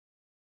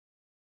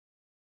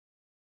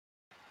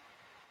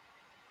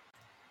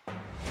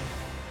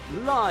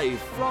Live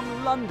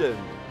from London,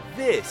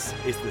 this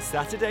is the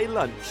Saturday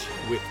Lunch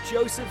with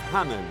Joseph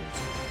Hammond.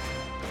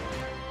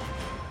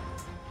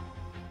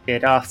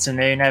 Good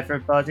afternoon,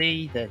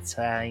 everybody. The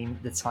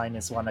time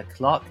is 1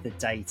 o'clock. The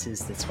date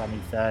is the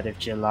 23rd of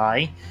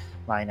July.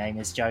 My name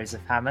is Joseph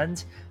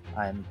Hammond.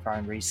 I'm a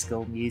primary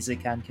school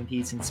music and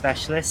computing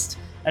specialist,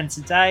 and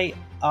today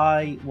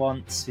I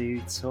want to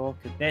talk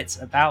a bit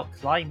about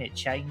climate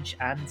change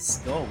and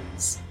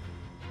schools.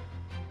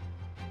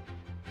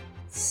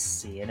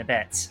 See you in a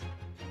bit.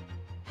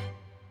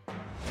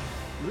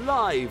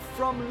 Live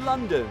from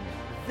London,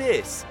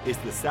 this is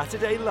the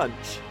Saturday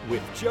Lunch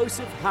with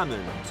Joseph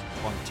Hammond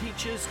on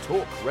Teachers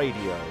Talk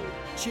Radio.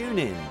 Tune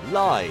in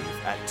live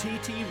at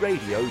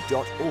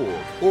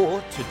ttradio.org,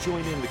 or to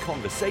join in the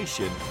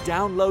conversation,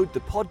 download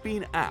the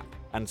Podbean app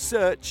and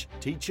search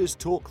Teachers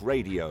Talk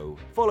Radio.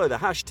 Follow the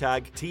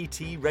hashtag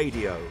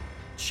TTRadio.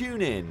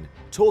 Tune in,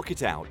 talk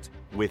it out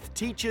with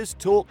Teachers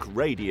Talk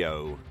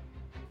Radio.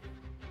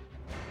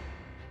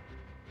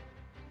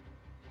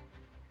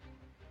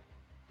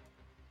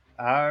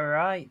 All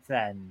right,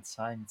 then,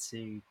 time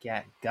to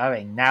get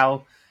going.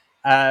 Now,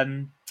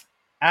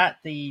 at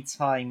the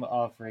time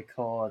of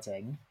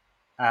recording,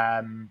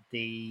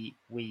 the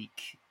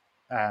week,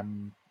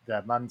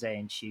 the Monday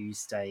and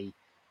Tuesday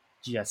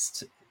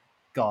just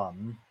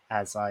gone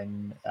as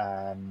I'm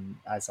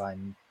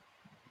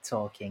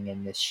talking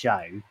in this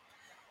show,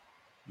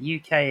 the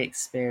UK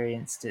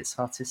experienced its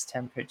hottest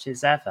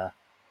temperatures ever.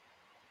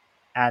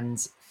 And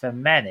for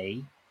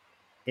many,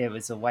 it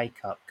was a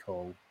wake-up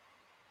call.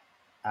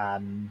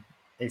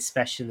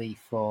 Especially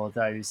for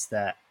those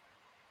that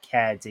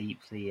care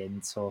deeply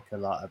and talk a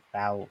lot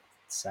about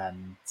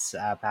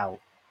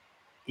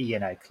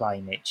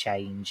climate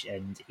change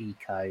and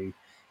eco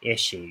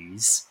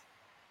issues.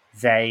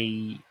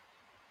 They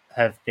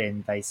have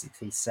been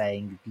basically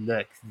saying,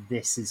 look,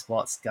 this is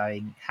what's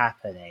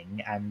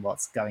happening and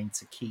what's going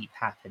to keep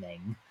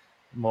happening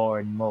more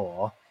and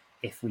more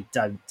if we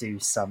don't do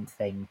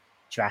something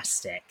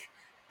drastic.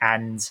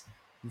 And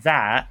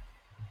that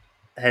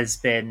has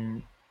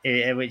been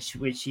which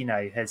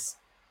has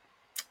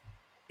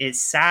it's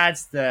sad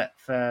that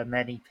for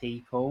many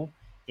people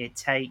it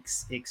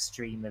takes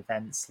extreme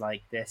events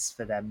like this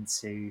for them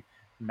to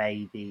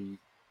maybe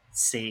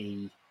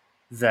see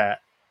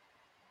that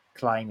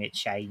climate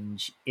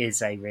change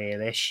is a real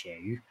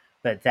issue.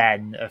 But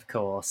then, of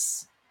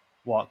course,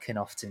 what can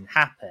often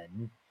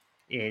happen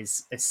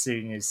is as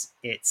soon as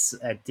it's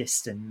a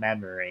distant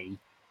memory,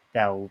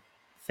 they'll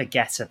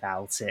forget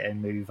about it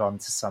and move on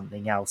to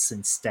something else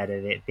instead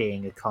of it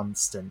being a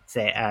constant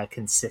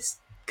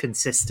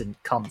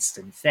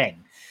constant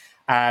thing.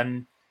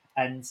 And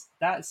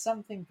that's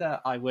something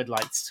that I would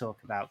like to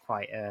talk about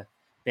quite a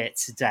bit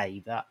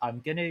today, but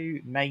I'm going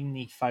to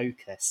mainly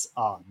focus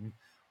on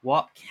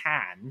what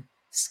can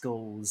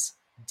schools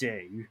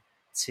do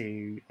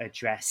to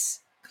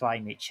address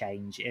climate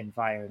change,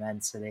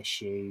 environmental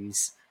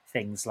issues,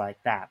 things like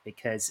that,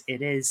 because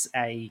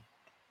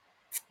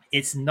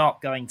it's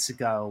not going to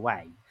go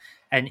away.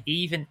 And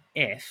even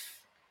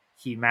if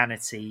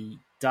humanity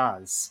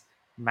does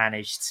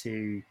manage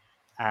to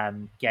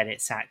get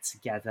its act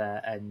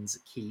together and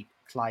keep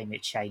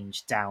climate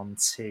change down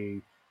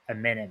to a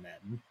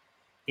minimum,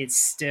 it's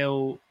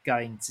still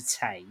going to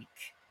take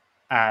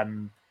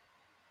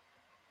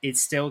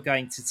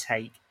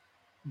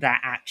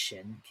that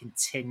action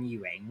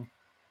continuing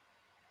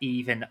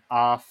even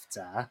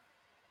after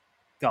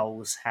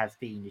goals have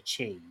been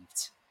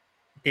achieved.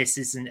 This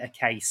isn't a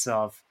case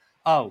of,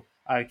 oh,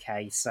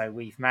 okay, so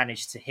we've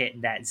managed to hit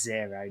net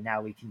zero,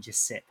 now we can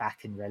just sit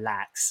back and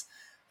relax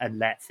and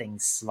let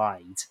things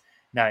slide.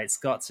 No, it's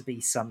got to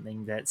be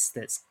something that's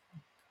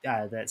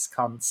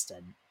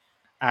constant.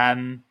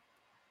 And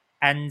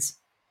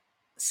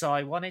so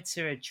I wanted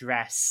to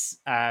address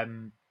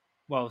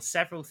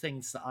several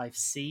things that I've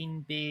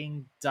seen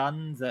being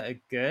done that are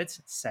good,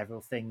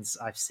 several things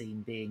I've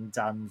seen being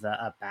done that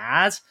are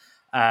bad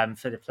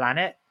for the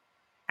planet,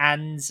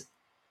 and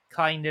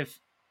kind of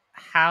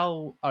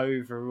how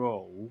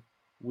overall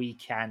we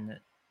can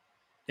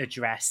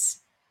address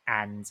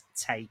and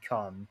take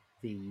on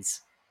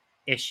these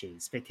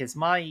issues. Because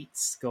my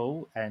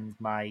school and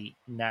my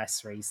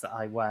nurseries that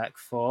I work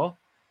for,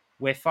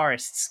 we're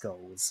forest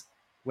schools.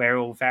 We're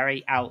all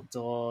very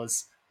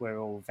outdoors. We're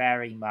all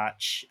very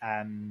much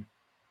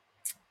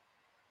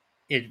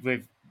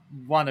with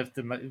some of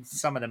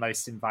the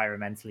most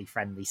environmentally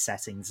friendly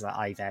settings that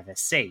I've ever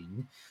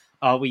seen.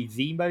 Are we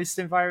the most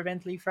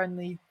environmentally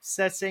friendly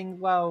setting?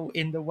 Well,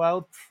 in the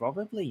world,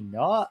 probably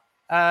not.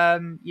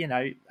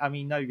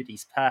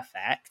 Nobody's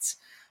perfect,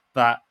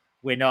 but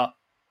we're not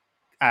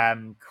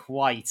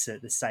quite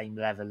at the same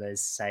level as,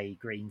 say,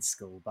 Green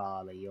School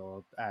Bali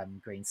or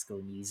Green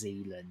School New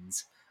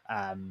Zealand,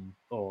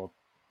 or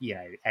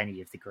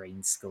any of the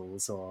green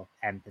schools, or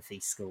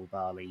Empathy School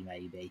Bali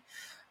maybe.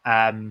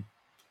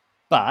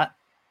 But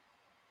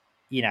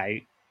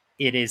it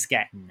is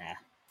getting there.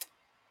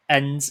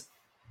 And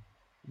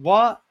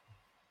what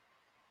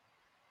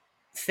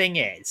thing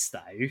is,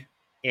 though,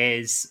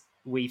 is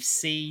we've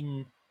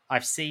seen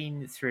I've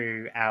seen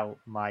throughout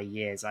my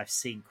years, I've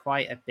seen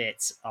quite a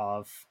bit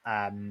of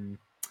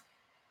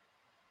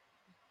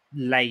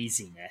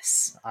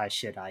laziness,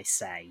 should I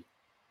say,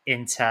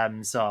 in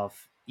terms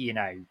of,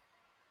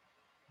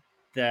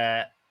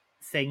 the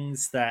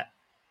things that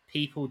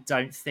people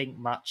don't think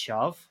much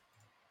of,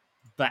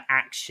 but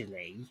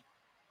actually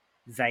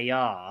they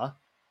are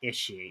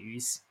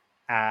issues,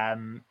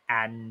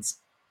 and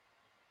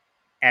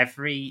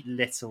every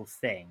little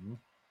thing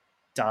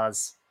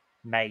does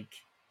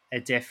make a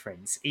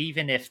difference,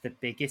 even if the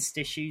biggest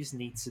issues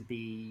need to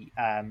be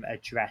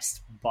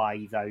addressed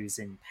by those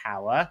in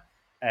power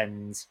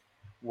and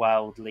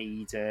world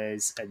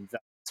leaders and those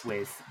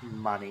with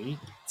money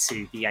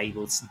to be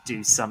able to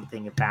do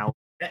something about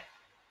it.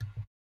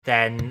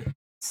 Then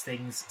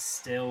things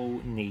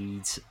still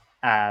need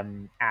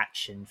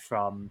action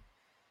from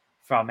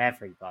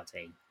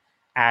everybody,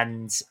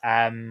 and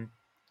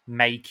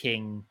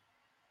making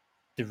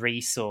the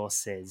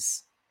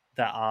resources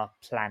that are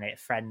planet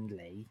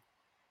friendly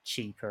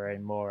cheaper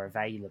and more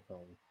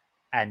available,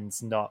 and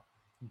not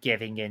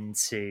giving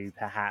into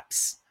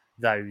perhaps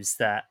those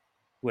that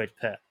would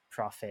put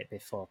profit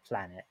before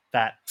planet.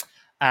 But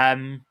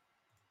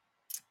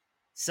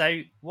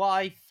so what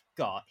I've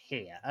got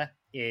here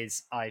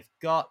is I've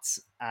got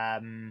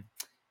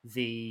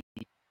the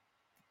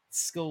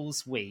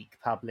Schools Week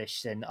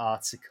published an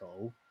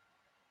article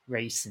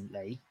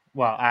recently.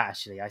 Well,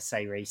 actually, I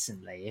say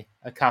recently,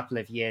 a couple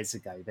of years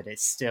ago, but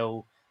it's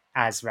still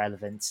as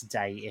relevant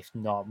today, if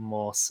not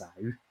more so.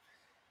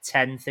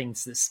 10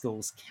 things that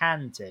schools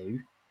can do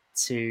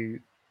to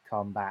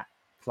combat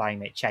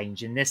climate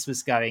change. And this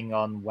was going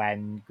on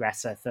when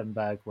Greta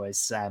Thunberg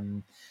was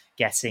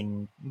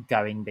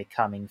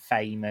becoming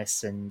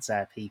famous, and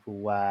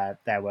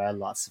there were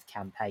lots of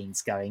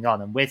campaigns going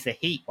on. And with the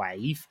heat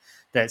wave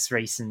that's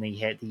recently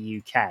hit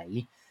the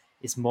UK,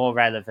 it's more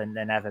relevant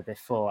than ever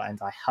before. And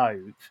I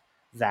hope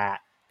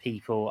that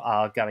people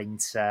are going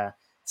to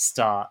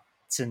start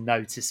to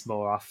notice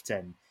more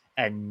often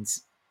and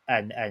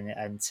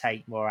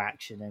take more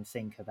action and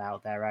think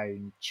about their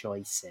own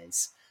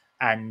choices.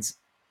 And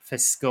for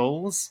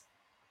schools,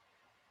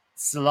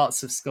 so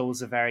lots of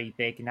schools are very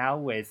big now,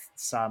 with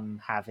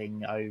some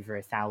having over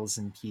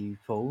 1,000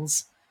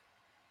 pupils.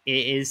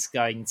 It is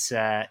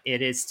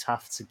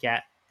tough to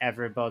get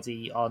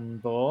everybody on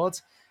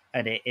board,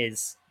 and it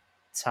is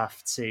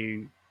tough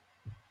to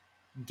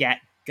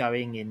get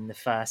going in the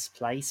first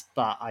place,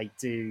 but I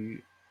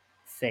do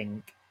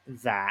think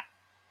that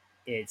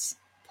it's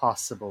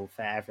possible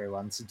for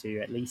everyone to do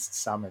at least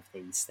some of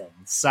these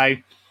things. So,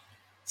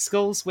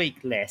 Schools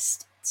Week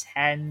list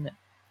 10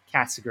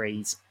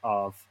 categories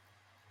of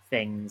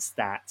things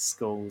that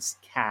schools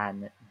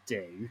can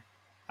do.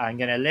 I'm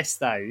going to list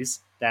those,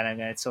 then I'm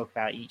going to talk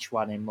about each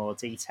one in more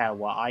detail,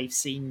 what I've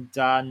seen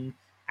done,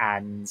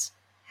 and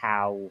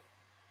how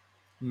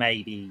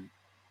maybe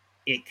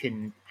it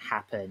can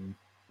happen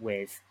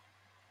with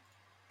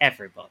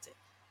everybody,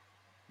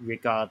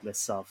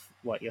 regardless of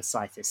what your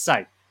site is.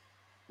 So,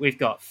 we've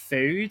got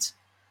food,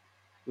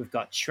 we've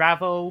got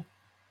travel,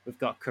 we've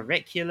got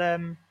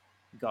curriculum,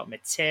 we've got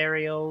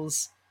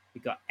materials,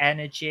 we've got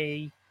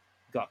energy,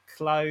 we've got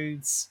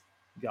clothes,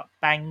 we've got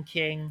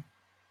banking,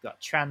 we've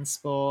got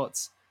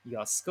transport, we've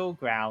got school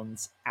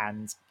grounds,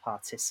 and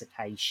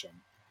participation.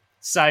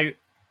 So,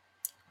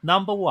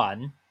 number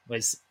one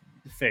was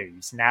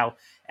food. Now,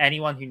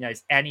 anyone who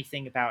knows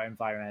anything about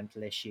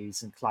environmental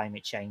issues and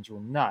climate change will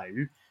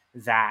know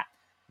that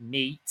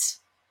meat,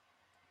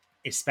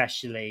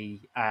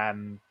 especially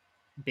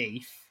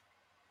beef,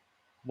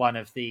 one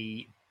of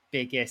the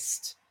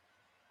biggest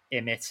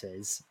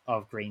emitters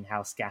of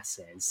greenhouse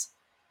gases.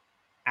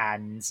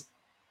 And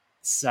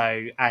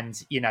so,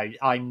 and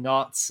I'm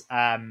not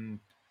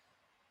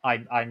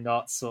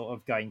sort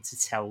of going to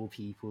tell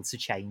people to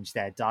change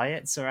their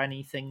diets or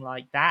anything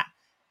like that.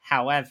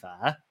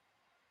 However,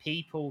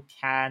 people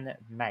can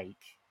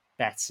make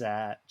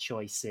better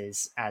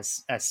choices,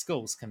 as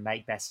schools can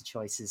make better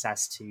choices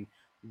as to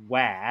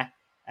where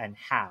and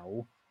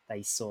how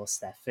they source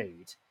their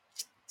food.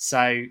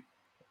 So,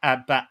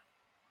 but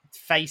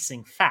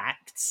facing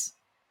facts,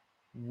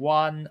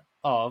 one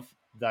of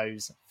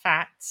those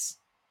facts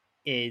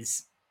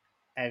is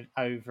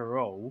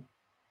overall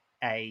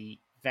a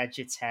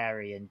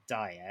vegetarian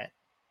diet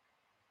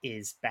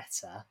is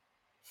better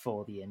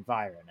for the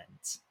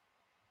environment.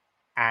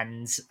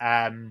 And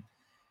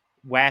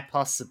where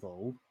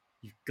possible,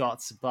 you've got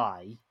to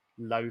buy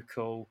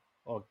local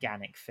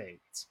organic food.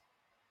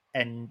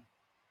 And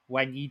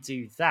when you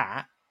do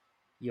that,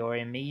 you're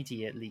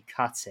immediately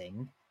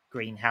cutting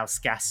greenhouse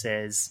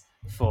gases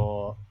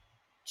for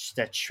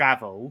the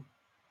travel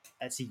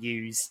to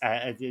use,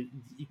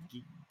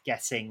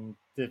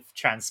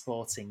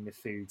 transporting the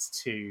foods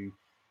to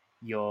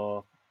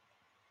your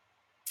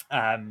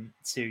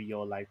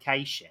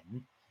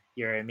location.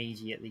 You're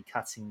immediately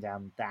cutting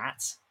down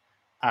that,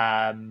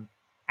 and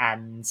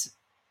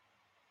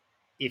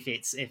if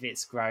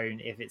it's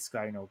grown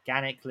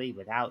organically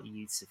without the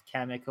use of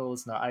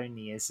chemicals, not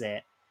only is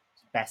it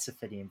better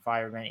for the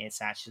environment,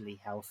 it's actually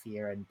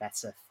healthier and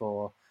better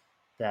for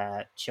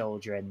the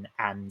children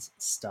and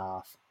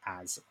staff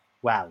as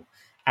well.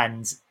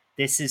 And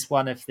this is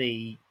one of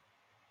the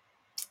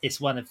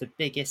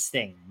biggest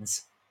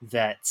things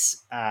that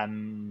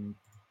and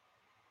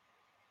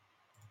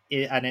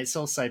it's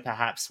also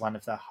perhaps one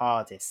of the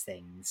hardest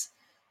things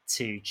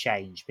to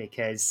change,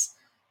 because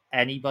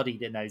anybody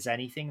that knows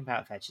anything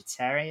about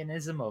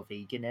vegetarianism or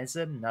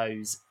veganism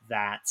knows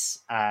that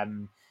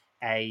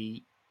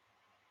a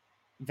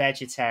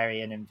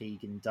vegetarian and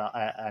vegan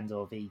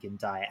or vegan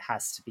diet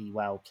has to be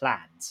well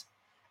planned,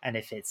 and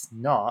if it's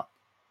not,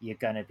 you're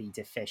going to be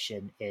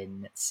deficient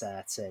in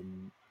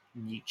certain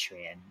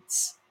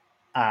nutrients.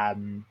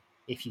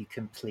 If you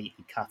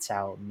completely cut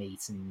out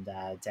meat and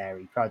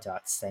dairy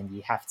products, then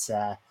you have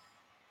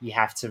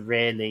to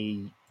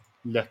really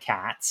look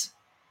at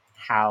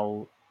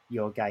how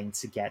you're going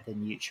to get the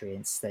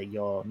nutrients that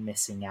you're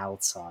missing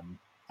out on,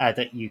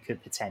 that you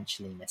could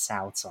potentially miss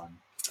out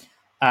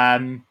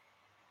on.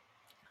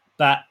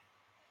 But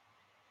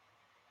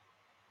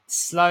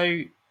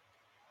slow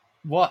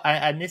what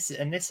and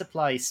this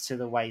applies to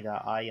the way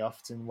that I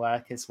often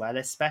work as well,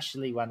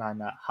 especially when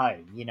I'm at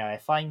home.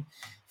 If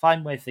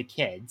I'm with the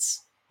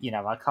kids,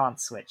 I can't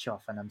switch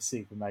off and I'm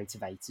super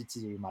motivated to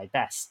do my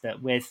best.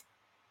 But with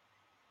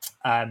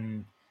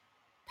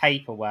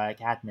paperwork,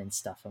 admin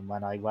stuff, and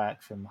when I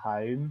work from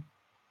home,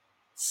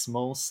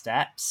 small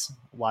steps,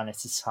 one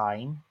at a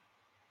time,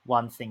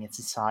 one thing at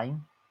a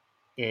time,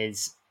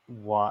 is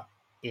what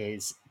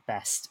is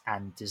best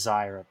and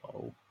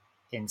desirable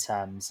in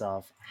terms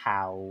of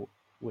how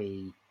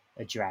we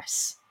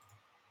address,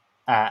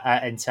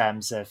 in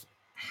terms of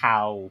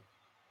how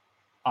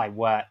I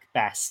work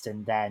best,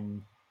 and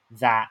then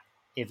that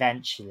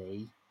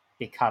eventually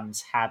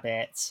becomes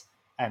habit.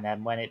 And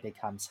then when it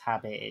becomes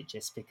habit, it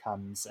just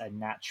becomes a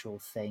natural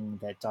thing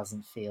that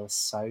doesn't feel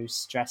so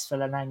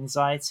stressful and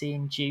anxiety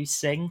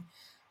inducing.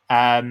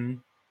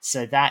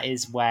 So that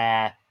is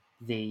where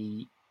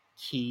the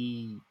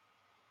key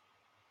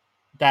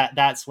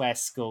that's where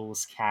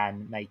schools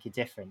can make a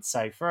difference.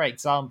 So, for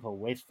example,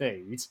 with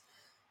food,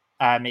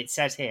 it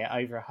says here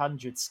over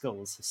 100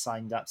 schools have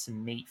signed up to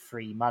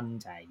meat-free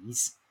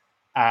Mondays.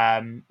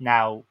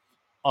 Now,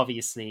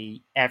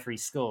 obviously, every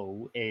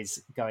school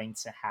is going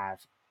to have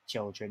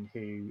children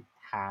who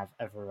have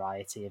a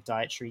variety of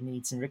dietary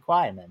needs and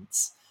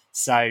requirements.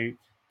 So,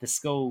 the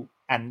school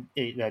and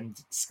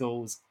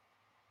schools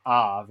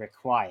are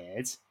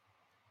required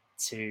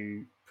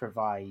to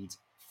provide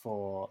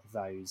for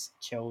those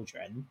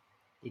children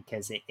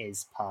because it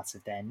is part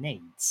of their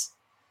needs.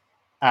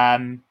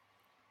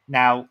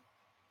 Now,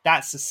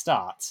 that's a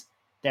start.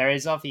 There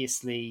is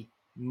obviously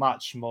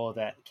much more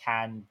that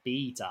can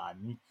be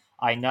done.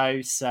 I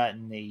know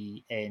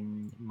certainly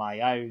in my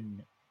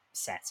own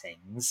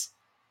settings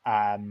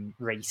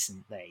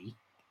recently,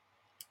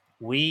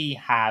 we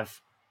have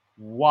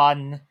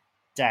one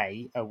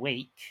day a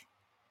week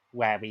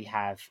where we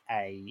have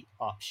a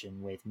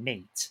option with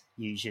meat.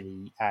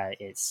 Usually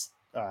it's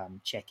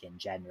chicken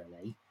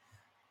generally.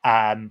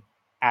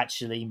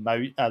 Actually,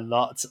 a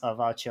lot of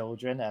our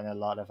children and a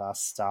lot of our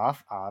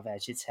staff are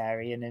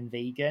vegetarian and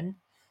vegan.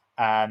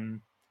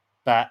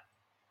 But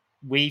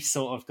we've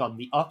sort of gone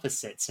the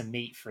opposite to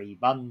meat-free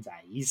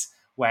Mondays,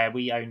 where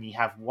we only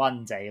have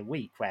one day a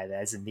week where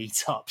there's a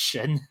meat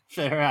option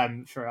for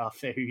our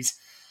food.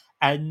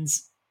 And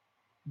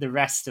the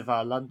rest of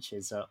our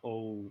lunches are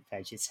all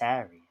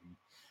vegetarian.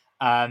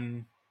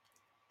 And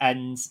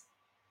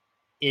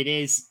it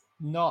is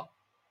not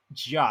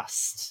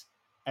just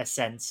a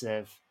sense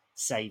of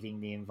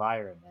saving the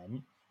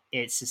environment.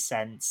 It's a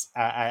sense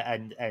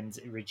and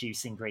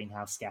reducing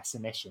greenhouse gas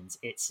emissions.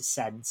 It's a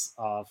sense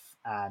of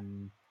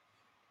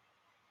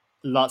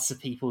lots of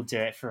people do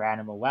it for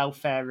animal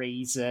welfare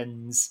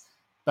reasons,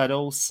 but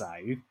also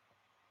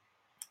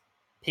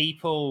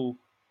people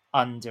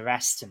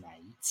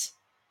underestimate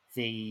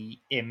the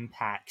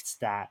impact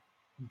that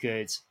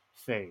good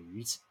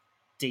food,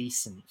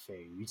 decent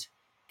food,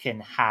 can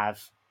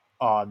have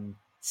on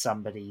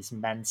somebody's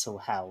mental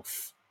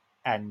health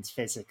and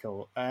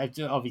physical,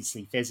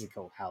 obviously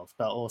physical health,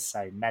 but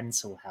also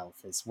mental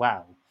health as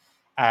well.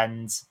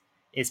 And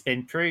it's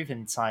been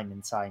proven time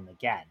and time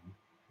again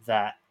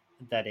that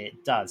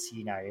it does.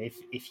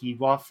 If you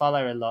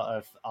follow a lot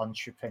of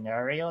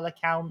entrepreneurial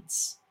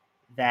accounts,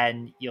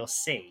 then you'll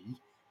see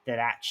that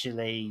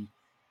actually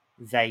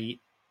they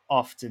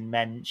often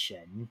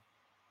mention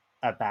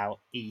about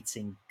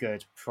eating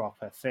good,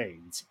 proper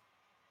food.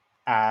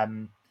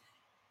 And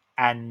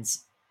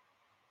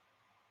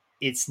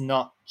it's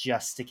not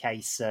just a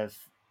case of,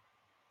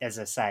 as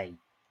I say,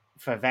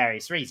 for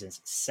various reasons,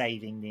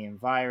 saving the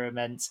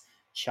environment,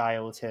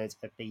 childhood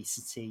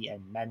obesity,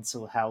 and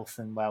mental health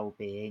and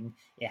well-being.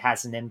 It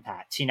has an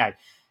impact.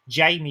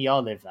 Jamie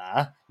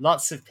Oliver,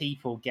 lots of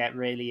people get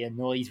really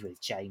annoyed with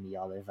Jamie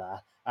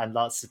Oliver, and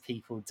lots of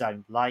people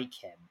don't like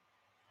him.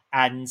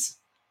 And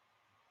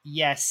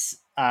yes,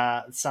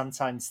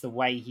 sometimes the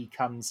way he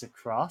comes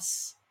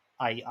across,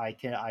 I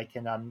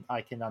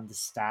can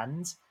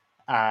understand,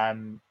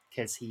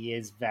 because he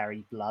is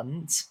very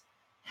blunt.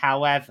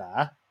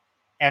 However,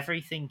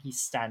 everything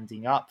he's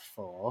standing up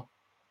for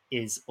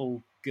is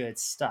all good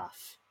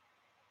stuff.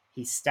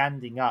 He's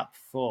standing up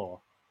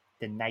for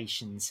the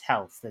nation's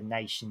health, the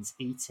nation's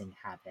eating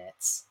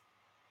habits.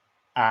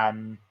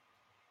 And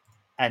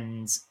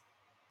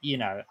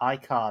I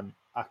can't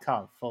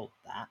fault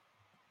that.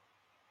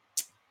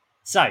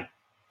 So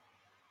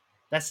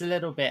that's a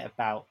little bit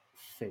about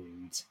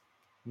food.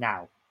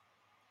 Now,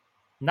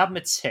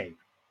 number 2.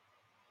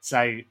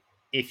 So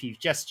if you've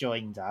just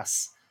joined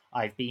us,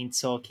 I've been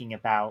talking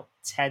about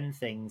 10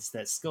 things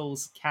that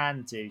schools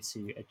can do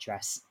to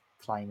address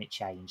climate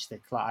change.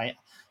 I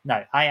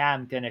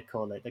am going to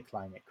call it the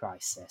climate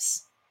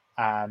crisis,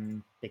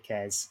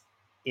 because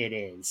it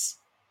is,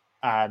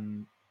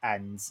 and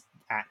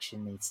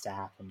action needs to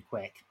happen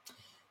quick.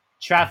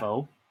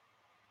 Travel.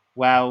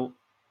 Well,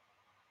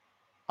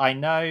 I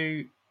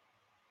know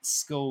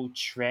school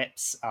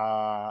trips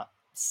are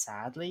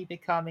sadly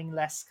becoming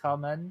less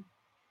common,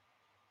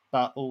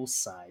 but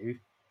also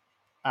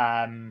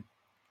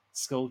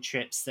school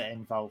trips that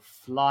involve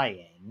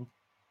flying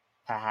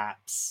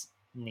perhaps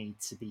need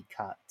to be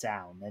cut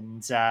down.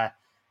 And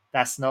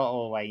that's not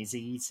always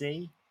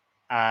easy,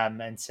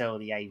 until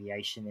the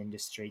aviation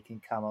industry can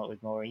come up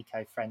with more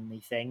eco-friendly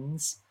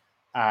things.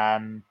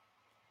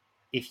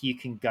 If you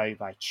can go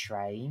by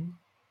train,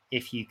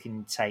 if you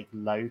can take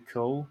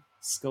local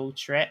school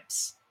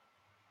trips,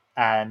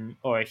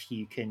 or if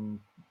you can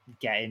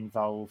get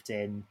involved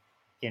in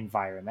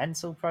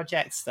environmental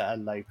projects that are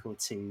local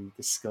to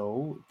the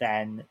school,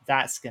 then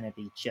that's going to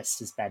be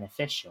just as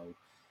beneficial.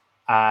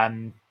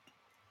 And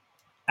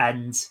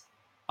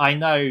I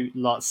know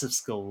lots of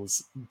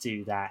schools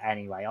do that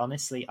anyway.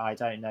 Honestly, I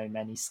don't know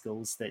many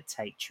schools that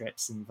take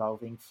trips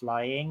involving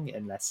flying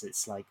unless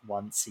it's like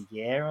once a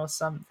year or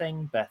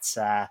something. But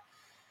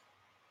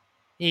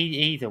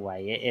either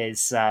way, it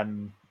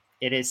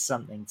is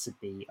something to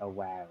be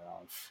aware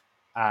of.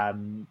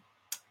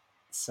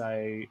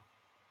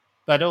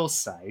 But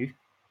also,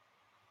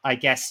 I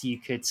guess you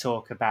could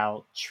talk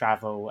about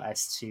travel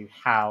as to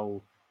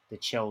how the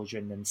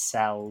children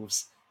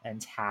themselves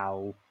and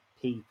how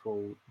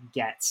people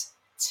get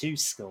to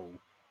school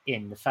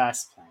in the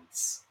first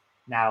place.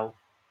 Now,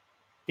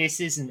 this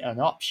isn't an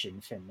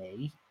option for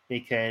me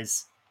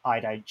because I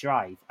don't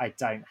drive. I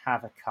don't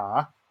have a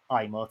car.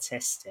 I'm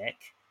autistic.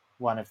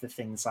 One of the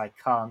things I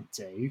can't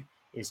do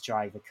is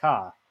drive a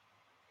car.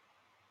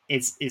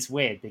 It's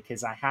weird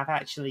because I have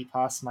actually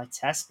passed my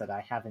test, but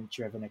I haven't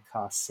driven a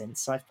car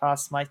since I've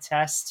passed my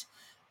test.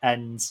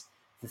 And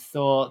the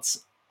thought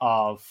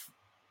of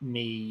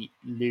me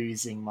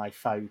losing my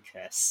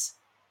focus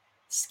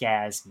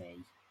scares me.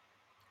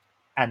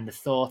 And the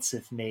thought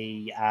of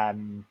me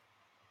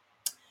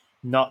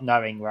not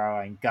knowing where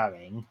I'm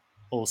going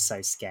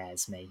also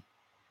scares me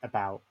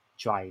about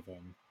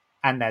driving.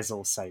 And there's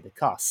also the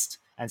cost.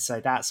 And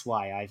so that's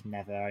why I've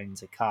never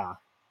owned a car.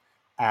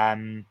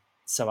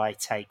 So I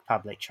take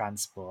public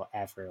transport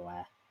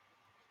everywhere.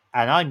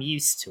 And I'm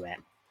used to it.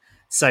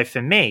 So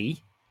for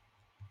me,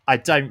 I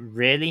don't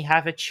really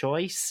have a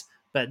choice,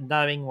 but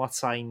knowing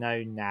what I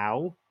know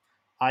now,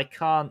 I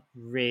can't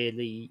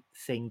really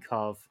think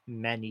of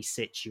many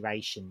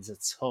situations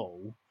at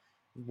all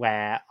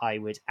where I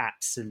would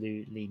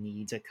absolutely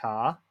need a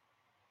car.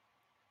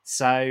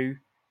 So,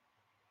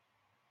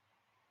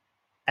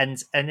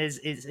 and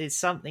it's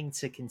something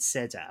to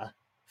consider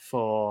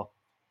for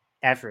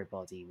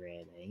everybody,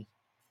 really.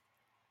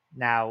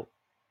 Now,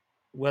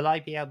 will I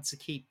be able to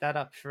keep that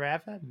up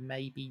forever?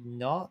 Maybe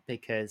not,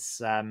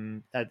 because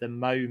at the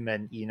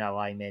moment,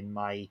 I'm in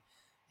my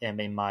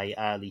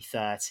early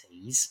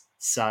 30s,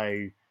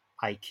 so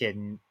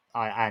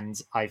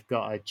I've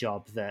got a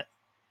job that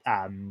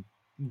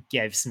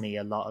gives me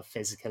a lot of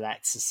physical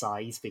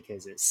exercise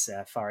because it's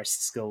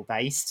forest school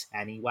based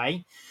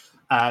anyway.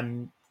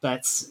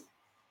 But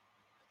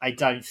I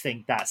don't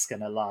think that's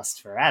going to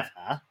last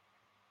forever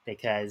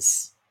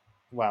because,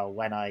 well,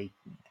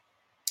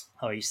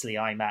 obviously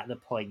I'm at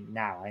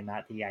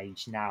the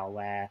age now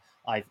where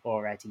I've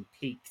already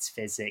peaked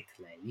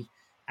physically,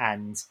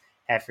 and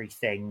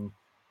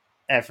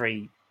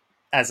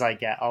as I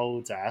get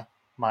older,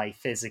 my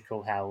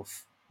physical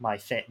health, my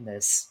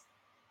fitness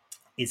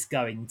is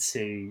going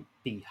to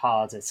be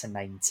harder to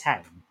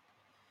maintain.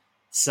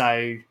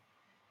 So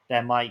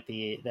there might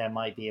be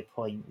a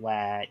point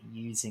where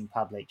using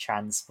public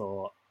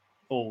transport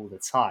all the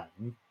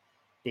time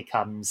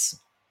becomes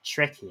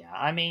trickier.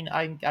 I mean,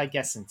 I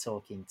guess I'm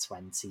talking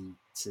 20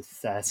 to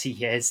 30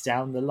 years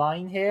down the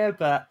line here,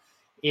 but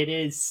it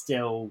is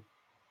still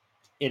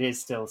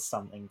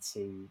something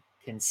to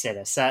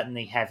consider.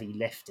 Certainly heavy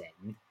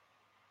lifting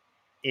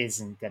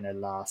isn't going to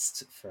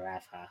last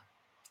forever.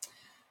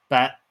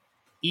 But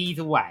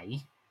either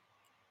way,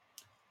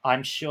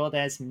 I'm sure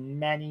there's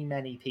many,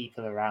 many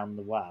people around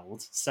the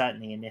world,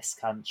 certainly in this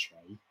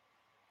country,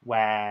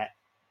 where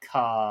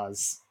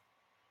cars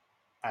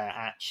are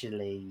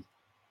actually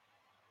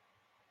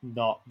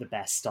not the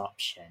best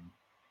option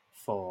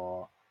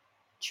for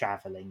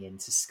traveling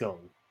into school.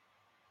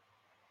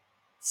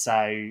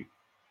 So,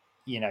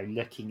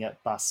 looking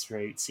at bus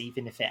routes,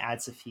 even if it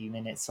adds a few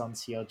minutes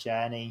onto your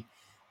journey.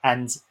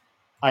 And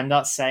I'm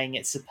not saying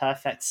it's a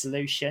perfect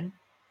solution,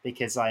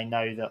 because I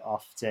know that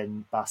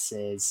often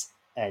buses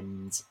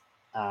and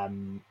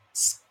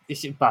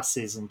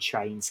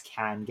trains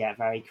can get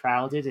very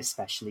crowded,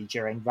 especially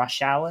during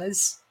rush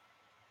hours.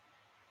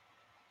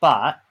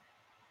 But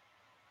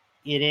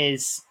it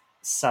is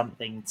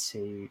something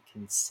to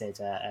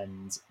consider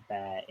and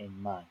bear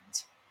in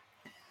mind.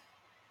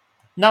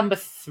 Number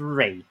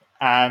 3.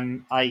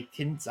 I'm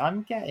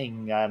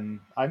getting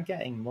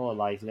more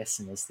live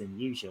listeners than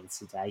usual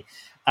today.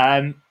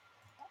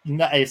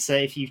 No, so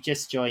if you've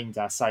just joined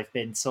us, I've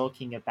been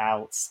talking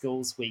about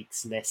Schools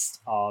Week's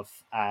list of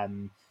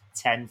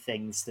 10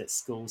 things that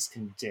schools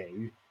can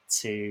do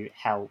to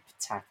help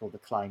tackle the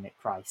climate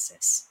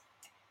crisis.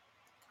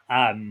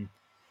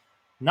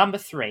 Number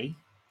 3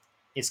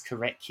 is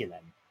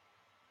curriculum.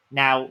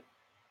 Now,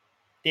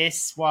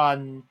 this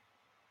one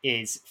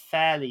is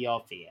fairly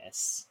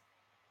obvious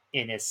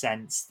in a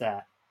sense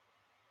that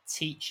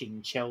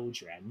teaching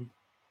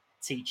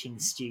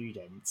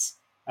students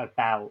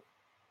about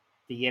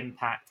the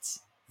impact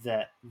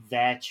that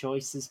their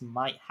choices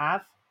might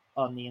have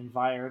on the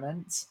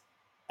environment,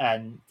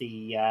 and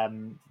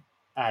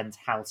and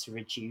how to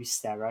reduce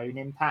their own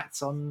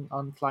impacts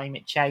on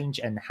climate change,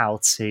 and how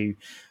to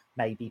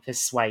maybe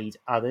persuade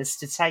others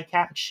to take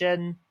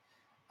action,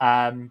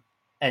 and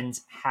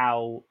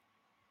how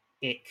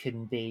it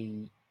can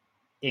be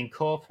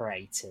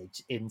incorporated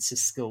into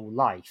school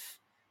life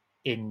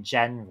in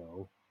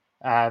general.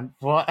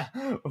 What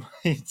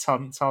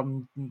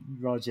Tom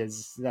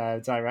Rogers,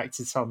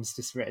 director Tom's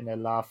just written a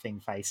laughing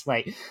face.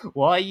 Wait,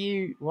 what are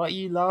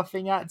you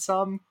laughing at,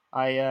 Tom?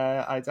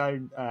 I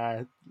don't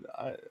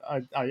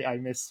I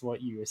missed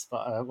what you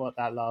were what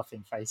that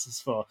laughing face is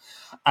for.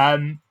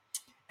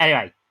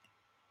 Anyway,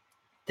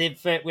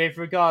 with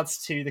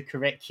regards to the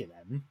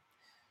curriculum,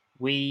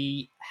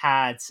 we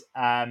had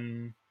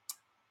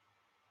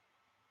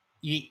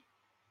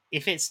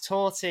if it's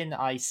taught in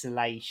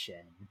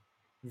isolation,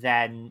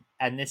 then,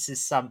 and this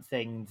is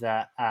something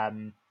that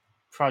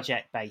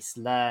project-based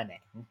learning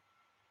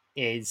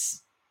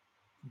is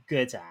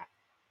good at,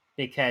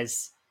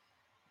 because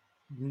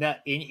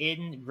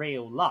in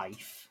real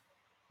life,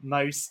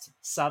 most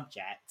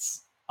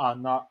subjects are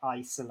not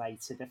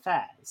isolated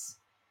affairs.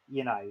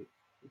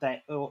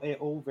 It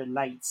all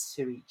relates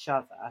to each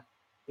other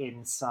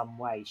in some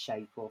way,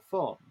 shape, or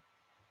form.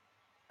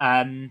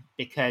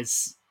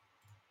 Because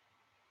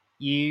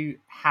you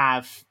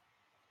have,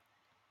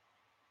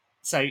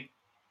 so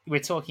we're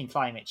talking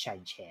climate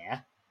change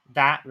here.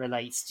 That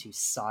relates to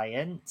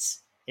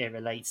science. It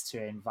relates to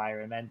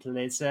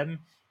environmentalism.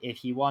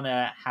 If you want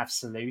to have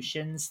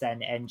solutions,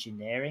 then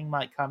engineering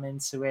might come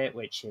into it,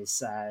 which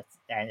is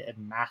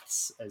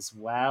maths as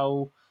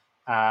well.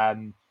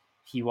 If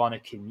you want to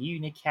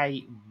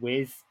communicate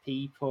with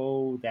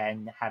people,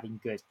 then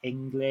having good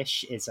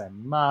English is a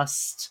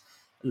must.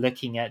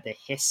 Looking at the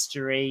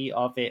history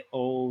of it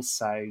all,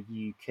 so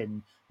you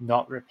can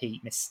not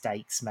repeat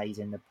mistakes made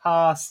in the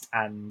past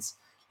and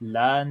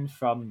learn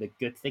from the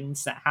good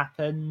things that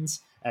happened,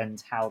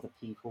 and how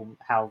people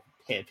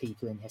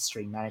in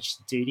history managed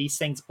to do these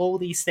things. All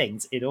these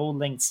things, it all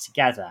links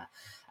together.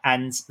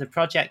 And the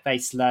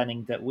project-based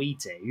learning that we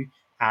do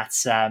at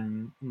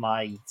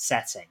my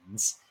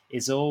settings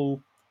is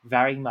all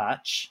very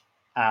much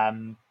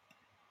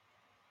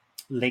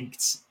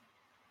linked.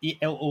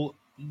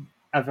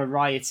 A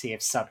variety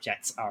of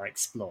subjects are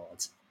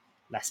explored,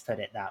 let's put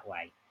it that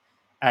way.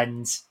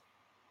 And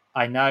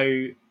I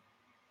know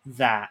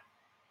that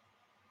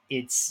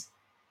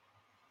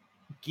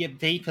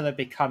people are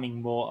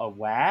becoming more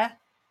aware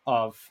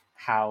of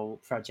how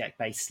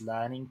project-based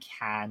learning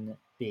can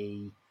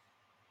be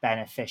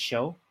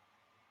beneficial.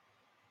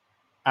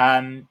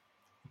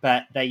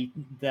 But the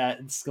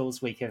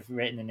Schools Week have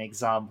written an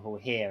example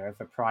here of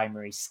a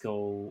primary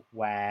school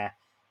where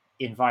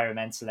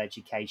environmental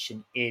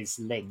education is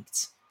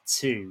linked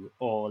to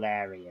all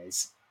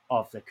areas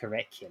of the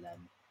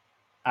curriculum.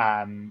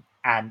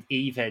 And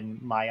even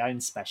my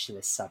own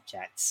specialist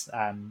subjects,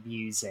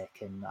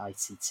 music and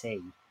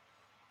ICT.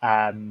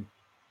 And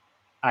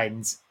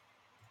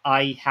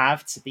I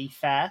have, to be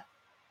fair,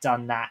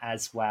 done that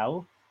as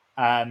well.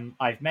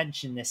 I've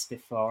mentioned this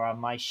before on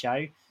my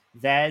show.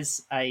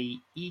 There's a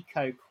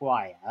eco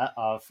choir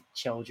of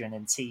children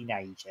and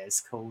teenagers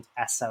called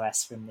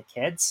SOS from the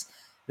Kids.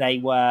 They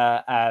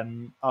were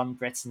on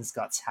Britain's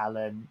Got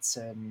Talent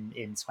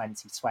in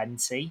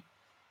 2020,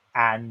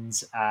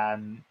 and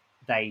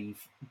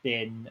they've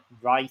been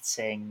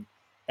writing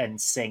and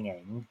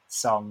singing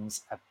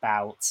songs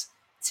about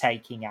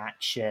taking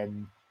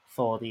action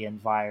for the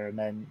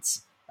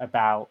environment,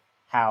 about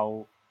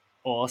how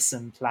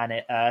awesome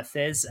planet Earth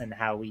is, and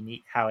how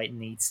it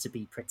needs to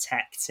be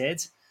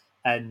protected,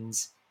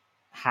 and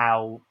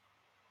how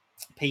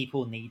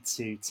people need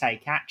to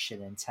take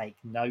action and take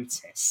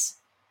notice.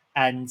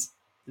 And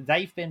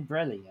they've been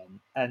brilliant,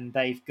 and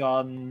they've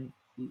gone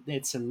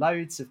to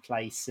loads of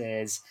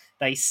places.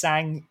 They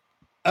sang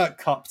at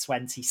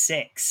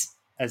COP26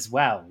 as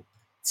well,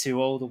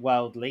 to all the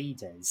world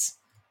leaders.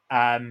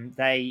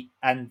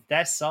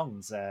 Their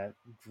songs are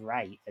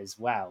great as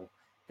well.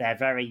 They're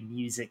very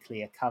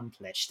musically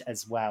accomplished,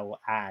 as well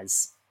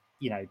as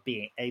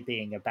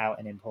being about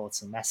an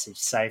important message.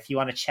 So if you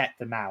want to check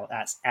them out,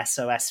 that's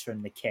SOS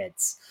from the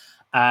Kids.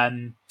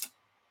 And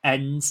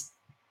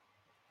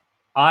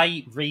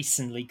I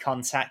recently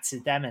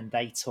contacted them, and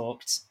they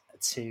talked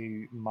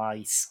to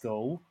my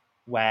school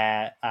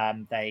where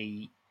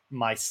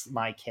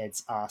my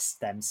kids asked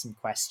them some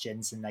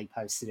questions, and they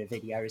posted a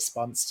video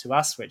response to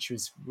us, which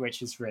was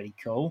really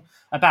cool,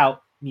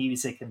 about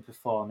music and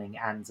performing,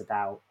 and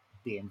about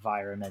the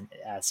environment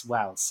as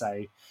well.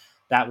 So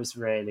that was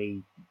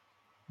really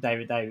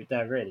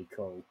they're really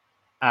cool.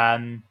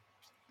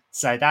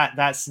 So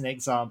that's an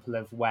example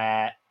of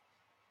where,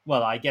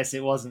 well, I guess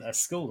it wasn't a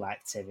school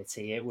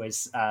activity. It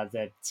was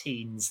the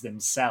teens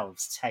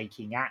themselves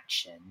taking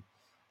action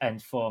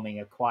and forming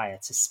a choir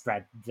to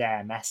spread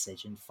their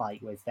message and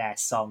fight with their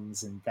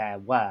songs and their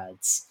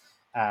words,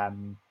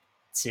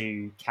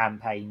 to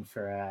campaign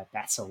for a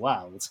better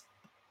world.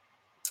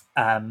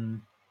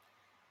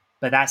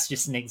 But that's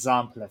just an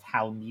example of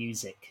how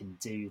music can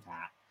do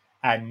that.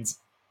 And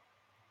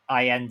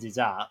I ended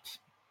up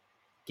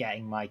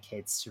getting my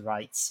kids to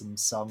write some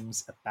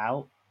songs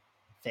about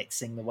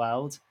fixing the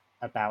world,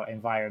 about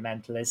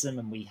environmentalism,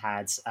 and we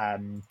had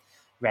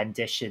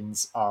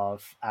renditions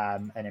of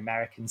an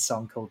American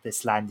song called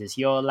 "This Land Is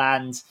Your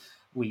Land."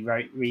 We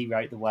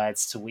rewrote the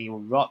words to "We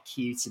Will Rock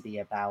You" to be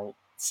about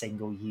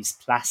single-use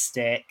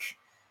plastic,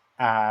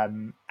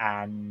 and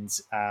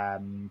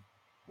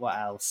what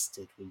else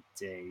did we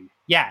do?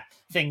 Yeah,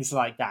 things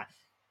like that.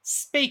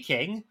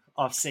 Speaking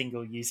of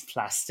single-use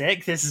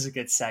plastic, this is a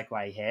good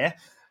segue here.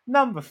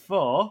 Number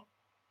 4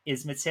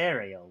 is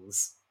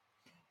materials.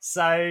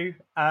 So,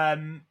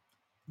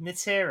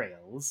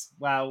 materials,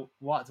 well,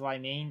 what do I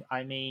mean?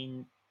 I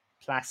mean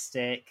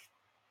plastic,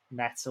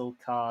 metal,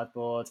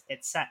 cardboard,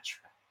 etc.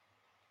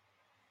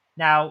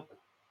 Now,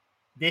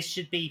 this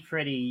should be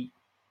pretty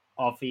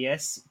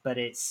obvious, but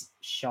it's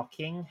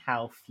shocking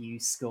how few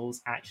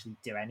schools actually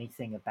do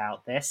anything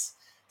about this.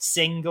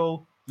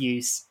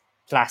 Single-use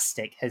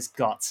plastic has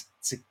got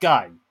to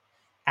go.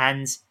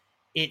 And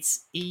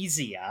it's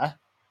easier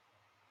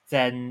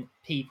than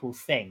people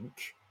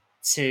think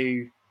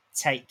to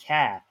take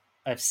care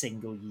of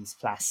single-use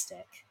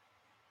plastic.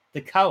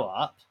 The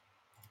Co-op,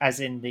 as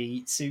in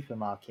the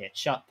supermarket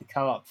shop, the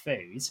Co-op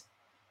food,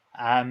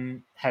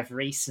 have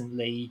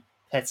recently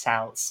put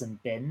out some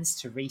bins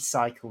to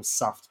recycle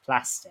soft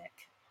plastic.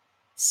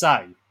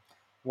 So,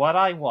 what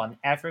I want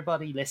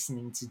everybody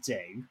listening to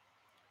do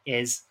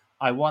is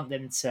I want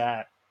them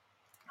to,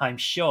 I'm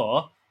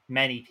sure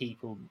many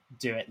people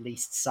do at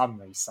least some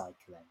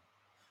recycling,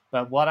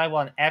 but what I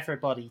want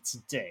everybody to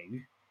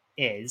do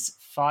is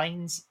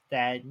find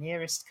their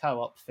nearest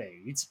Co-op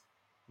food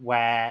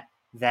where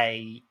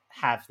they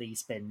have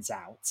these bins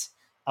out.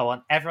 I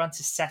want everyone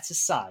to set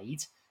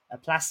aside a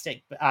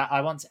plastic.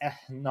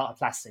 Not a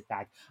plastic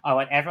bag. I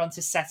want everyone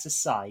to set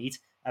aside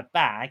a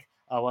bag.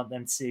 I want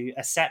them to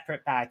a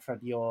separate bag from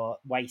your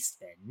waste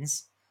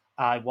bins.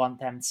 I want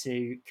them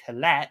to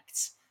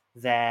collect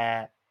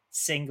their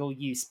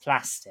single-use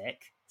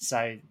plastic,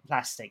 so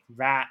plastic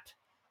wrap,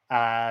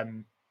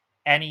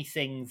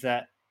 anything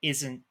that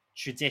isn't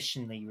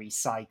traditionally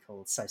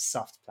recycled, so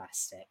soft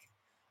plastic.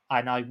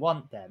 And I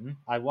want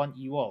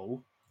you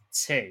all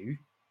to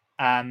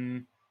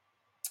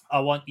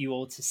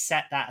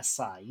set that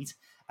aside,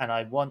 and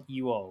I want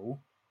you all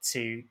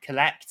to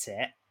collect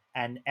it,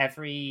 and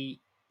every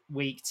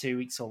week, 2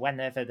 weeks, or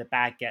whenever the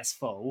bag gets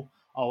full,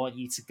 I want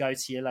you to go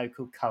to your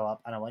local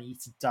Co-op, and I want you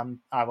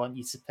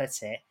to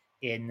put it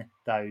in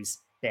those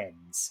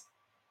bins.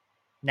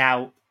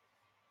 Now,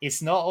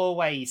 it's not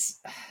always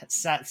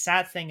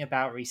sad thing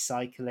about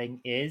recycling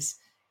is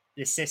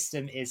the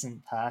system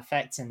isn't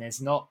perfect, and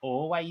there's not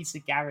always a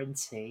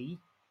guarantee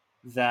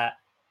that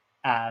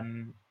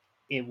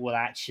it will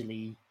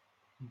actually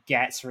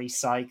get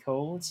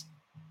recycled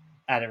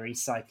at a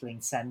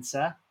recycling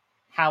center.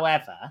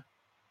 However,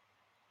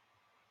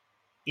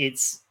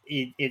 it's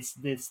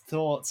this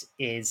thought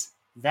is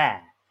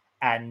there,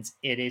 and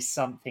it is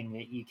something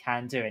that you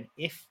can do. And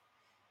if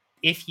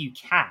you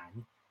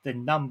can, the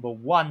number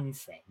one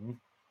thing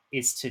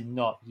is to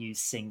not use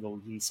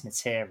single-use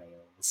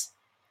materials.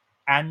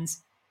 And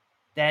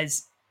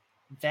there's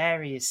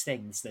various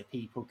things that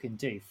people can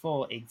do.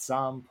 For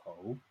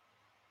example,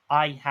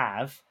 I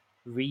have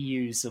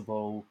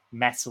reusable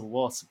metal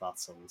water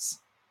bottles.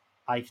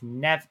 I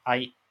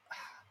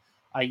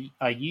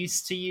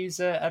used to use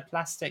a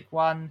plastic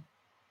one,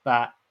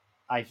 but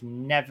I've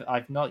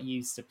not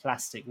used a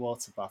plastic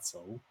water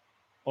bottle,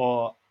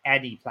 or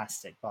any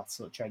plastic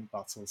bottle, drink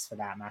bottles for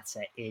that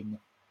matter, in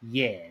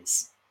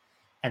years.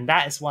 And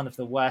that is one of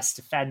the worst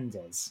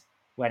offenders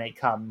when it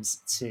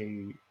comes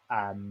to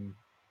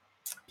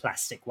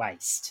plastic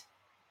waste.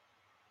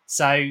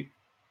 So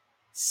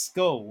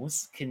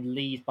schools can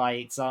lead by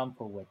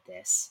example with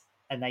this,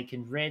 and they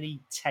can really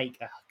take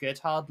a good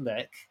hard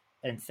look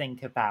and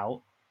think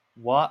about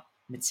what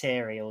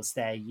materials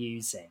they're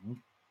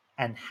using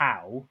and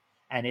how,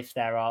 and if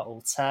there are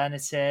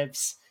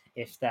alternatives,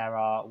 if there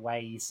are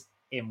ways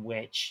in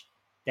which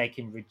they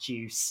can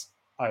reduce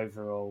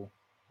overall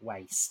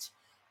waste.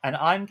 And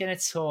I'm going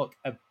to talk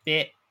a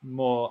bit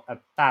more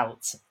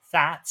about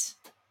that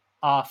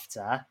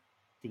after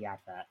the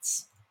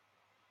adverts.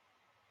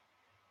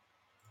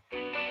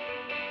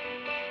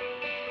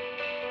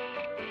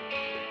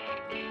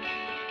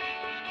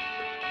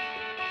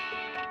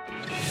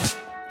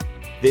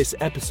 This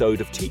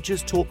episode of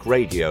Teachers Talk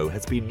Radio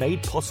has been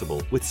made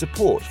possible with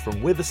support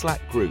from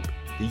Witherslack Group,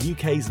 the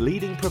UK's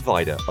leading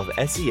provider of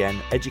SEN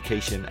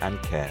education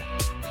and care.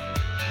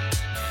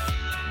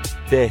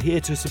 They're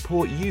here to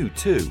support you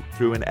too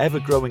through an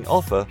ever-growing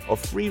offer of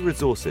free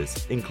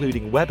resources,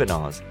 including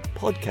webinars,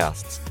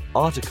 podcasts,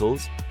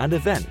 articles, and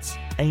events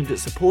aimed at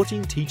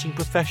supporting teaching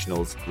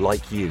professionals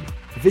like you.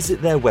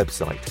 Visit their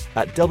website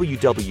at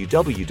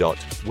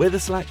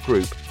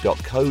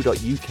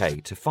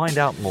www.witherslackgroup.co.uk to find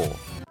out more.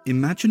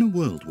 Imagine a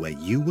world where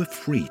you were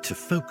free to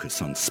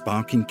focus on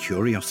sparking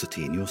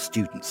curiosity in your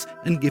students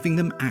and giving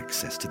them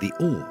access to the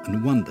awe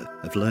and wonder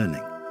of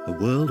learning. A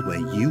world where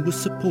you were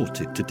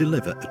supported to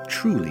deliver a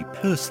truly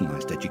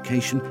personalised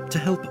education to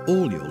help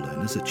all your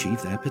learners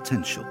achieve their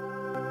potential.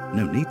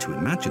 No need to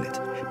imagine it,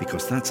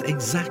 because that's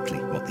exactly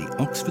what the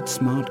Oxford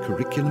Smart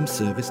Curriculum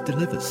Service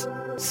delivers.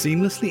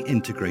 Seamlessly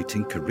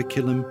integrating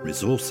curriculum,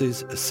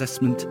 resources,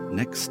 assessment,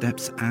 next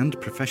steps and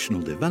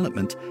professional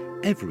development,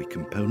 every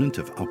component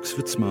of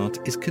Oxford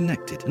Smart is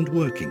connected and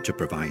working to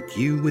provide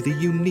you with a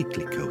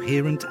uniquely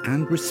coherent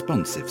and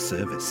responsive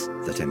service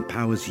that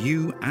empowers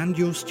you and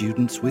your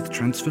students with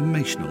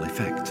transformational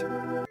effect.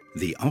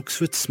 The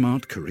Oxford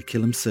Smart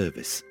Curriculum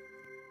Service.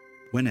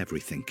 When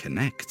everything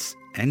connects,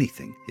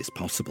 anything is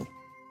possible.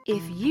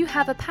 If you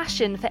have a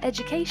passion for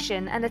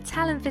education and a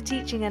talent for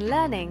teaching and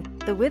learning,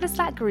 the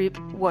Witherslack Group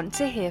want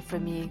to hear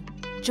from you.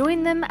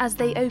 Join them as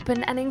they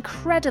open an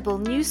incredible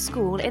new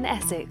school in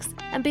Essex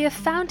and be a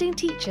founding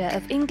teacher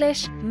of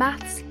English,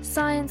 maths,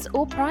 science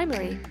or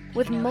primary,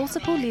 with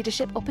multiple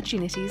leadership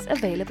opportunities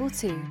available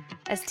too.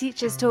 As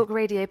Teachers Talk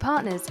Radio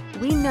partners,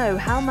 we know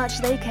how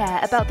much they care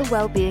about the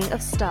well-being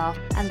of staff,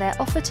 and their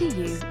offer to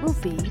you will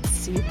be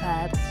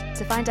superb.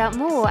 To find out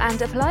more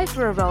and apply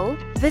for a role,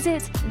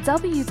 visit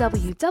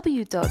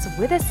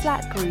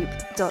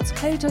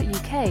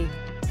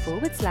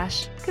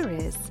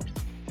www.witherslackgroup.co.uk/careers.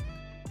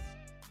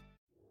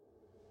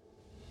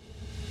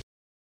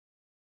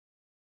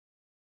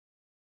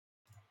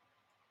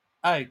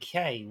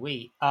 Okay,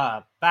 we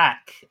are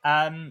back.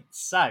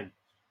 So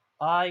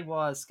I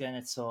was going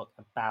to talk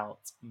about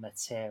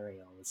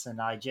materials,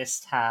 and I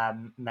just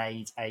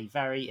made a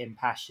very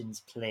impassioned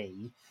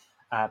plea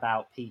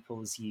about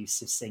people's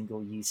use of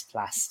single-use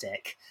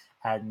plastic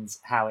and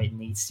how it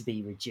needs to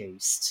be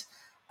reduced.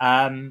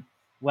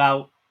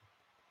 Well,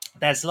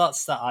 there's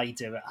lots that I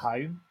do at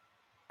home,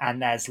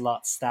 and there's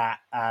lots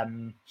that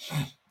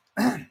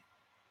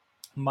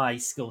my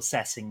school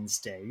settings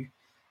do.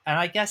 And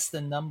I guess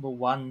the number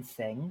one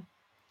thing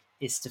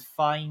is to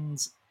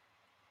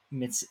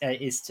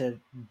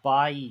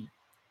buy,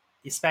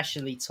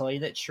 especially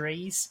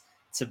toiletries,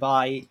 to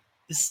buy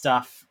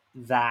stuff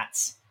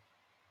that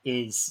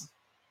is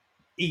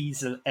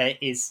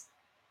is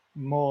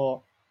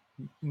more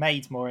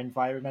made more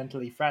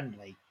environmentally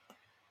friendly.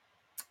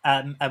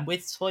 And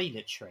with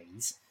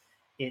toiletries,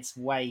 it's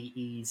way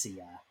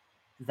easier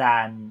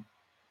than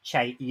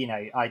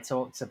I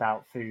talked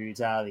about food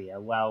earlier.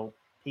 Well,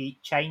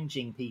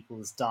 changing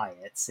people's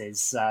diets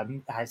is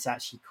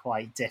actually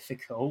quite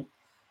difficult.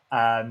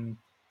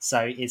 So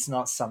it's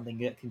not something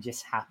that can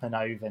just happen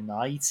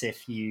overnight.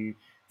 If you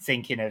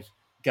thinking of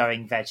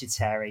going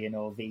vegetarian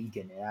or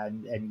vegan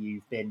and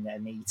you've been a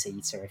meat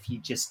eater, if you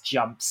just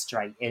jump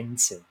straight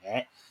into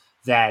it,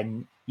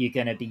 then you're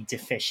going to be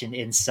deficient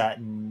in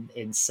certain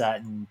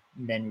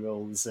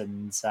minerals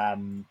and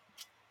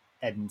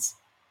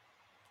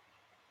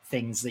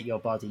things that your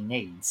body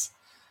needs.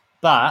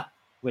 But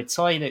with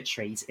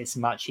toiletries, it's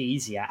much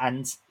easier.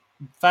 And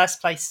first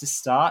place to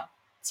start,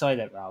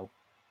 toilet roll.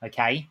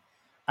 Okay,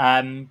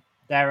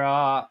 there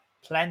are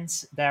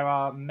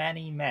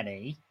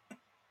many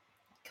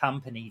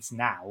companies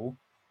now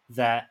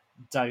that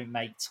don't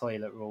make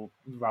toilet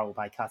roll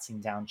by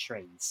cutting down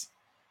trees.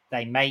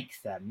 They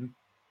make them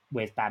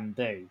with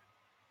bamboo,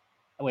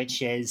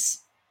 which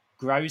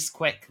grows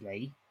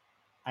quickly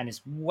and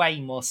is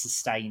way more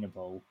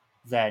sustainable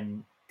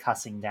than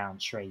cutting down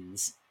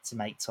trees to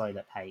make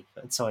toilet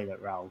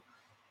roll.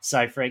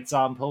 So, for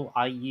example,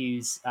 I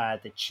use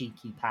the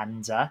Cheeky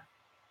Panda,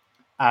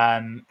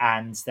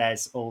 and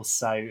there's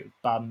also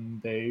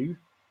Bamboo.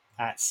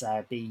 That's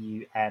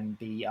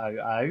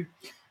Bumboo,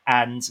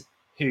 and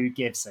Who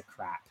Gives a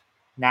Crap.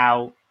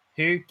 Now,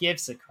 Who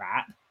Gives a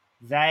Crap?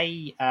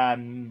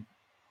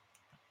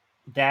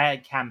 Their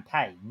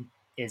campaign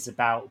is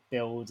about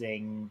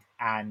building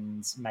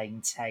and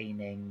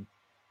maintaining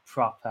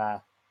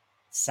proper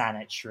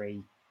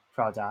sanitary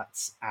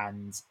products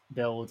and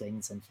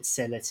buildings and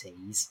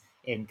facilities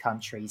in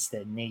countries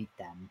that need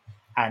them,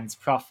 and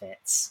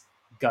profits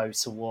go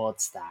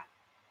towards that.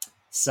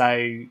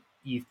 So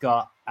you've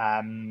got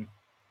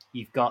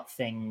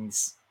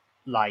things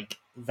like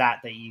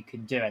that you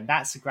can do, and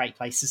that's a great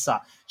place to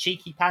start.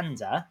 Cheeky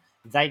Panda,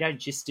 they don't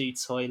just do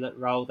toilet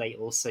roll, they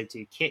also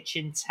do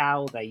kitchen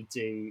towel, they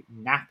do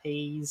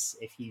nappies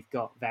if you've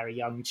got very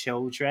young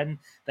children,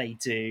 they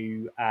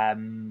do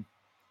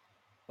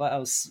what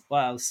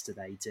else do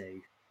they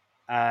do?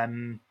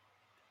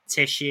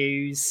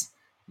 Tissues.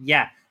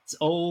 Yeah, it's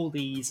all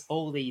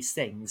these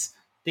things.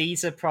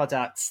 These are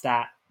products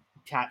that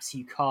perhaps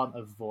you can't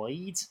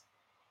avoid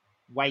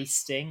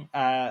wasting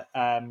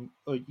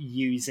or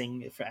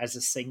using as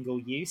a single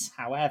use.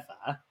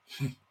 However,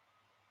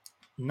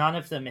 none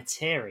of the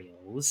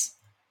materials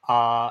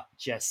are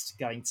just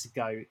going to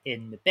go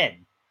in the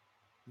bin.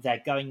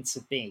 They're going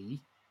to be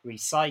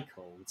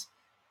recycled.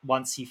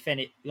 Once you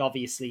finish,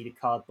 obviously the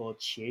cardboard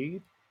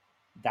tube,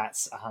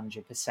 that's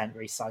 100%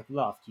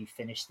 recycled after you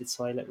finish the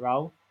toilet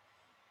roll.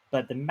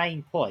 But the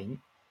main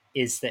point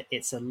is that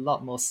it's a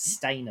lot more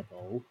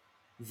sustainable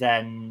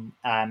than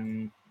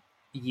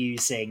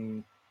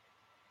using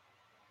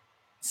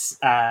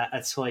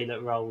a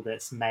toilet roll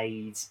that's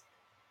made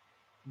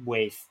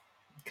with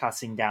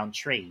cutting down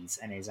trees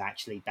and is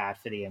actually bad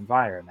for the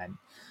environment.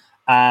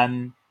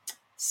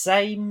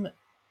 Same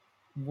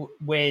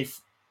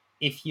with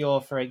if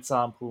you're, for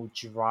example,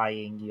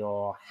 drying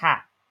your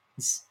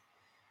hands.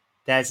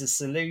 There's a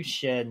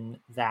solution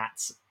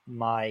that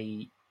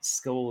my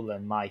school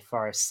and my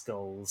forest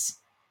schools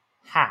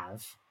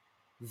have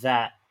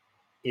that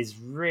is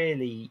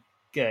really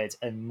good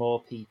and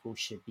more people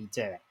should be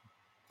doing.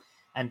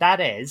 And that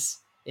is,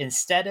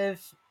 instead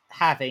of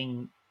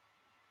having,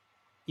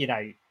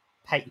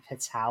 paper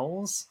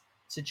towels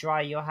to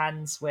dry your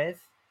hands with,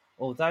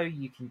 although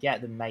you can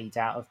get them made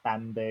out of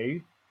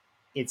bamboo,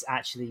 it's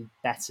actually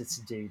better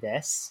to do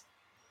this.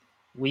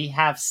 We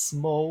have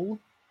small,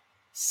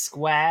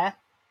 square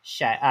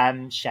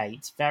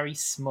shaped, very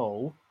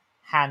small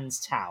hand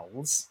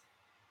towels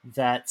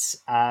that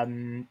are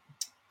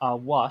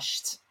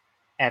washed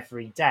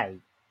every day.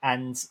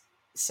 And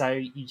so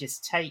you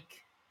just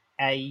take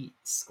a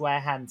square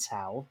hand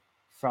towel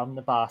from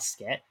the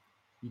basket,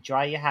 you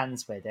dry your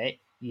hands with it,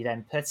 you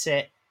then put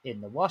it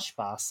in the wash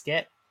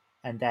basket,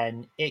 and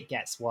then it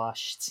gets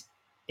washed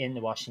in the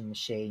washing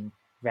machine,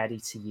 ready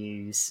to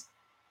use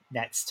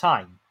next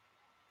time.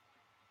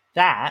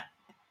 That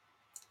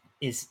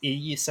is,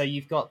 so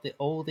you've got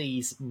all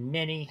these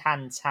mini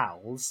hand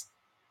towels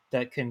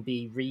that can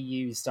be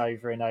reused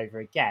over and over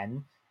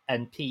again,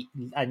 and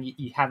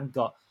you haven't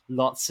got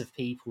lots of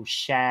people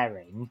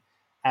sharing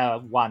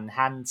one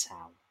hand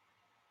towel,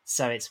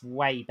 so it's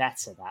way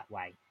better that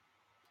way.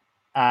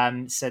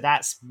 So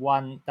that's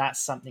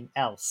something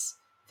else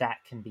that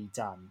can be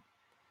done.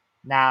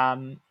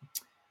 Now,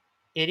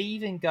 it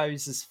even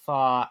goes as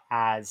far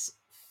as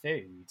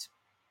food.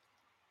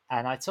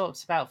 And I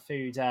talked about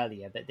food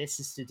earlier, but this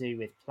is to do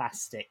with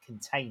plastic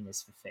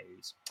containers for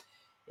food.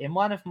 In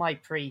one of my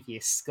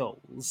previous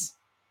schools,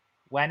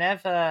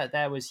 whenever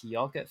there was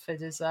yogurt for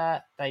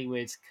dessert, they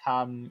would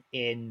come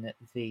in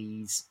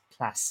these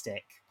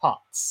plastic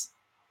pots.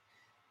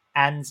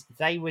 And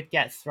they would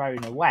get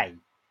thrown away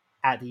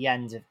at the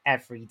end of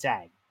every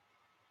day.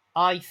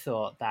 I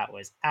thought that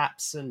was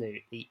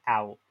absolutely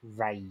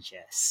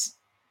outrageous.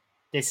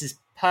 This is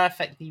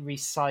perfectly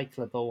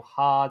recyclable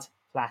hard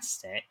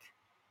plastic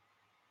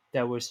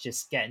that was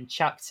just getting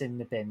chucked in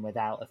the bin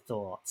without a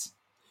thought.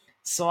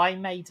 So I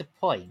made a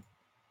point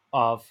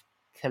of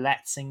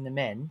collecting them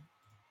in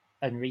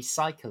and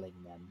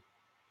recycling them,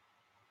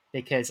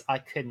 because I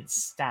couldn't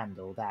stand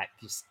all that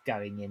just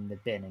going in the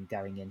bin and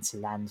going into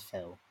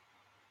landfill.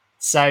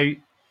 So,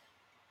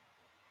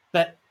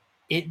 but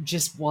it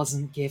just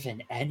wasn't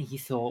given any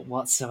thought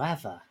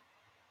whatsoever.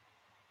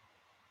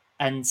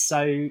 And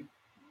so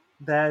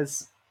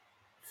there's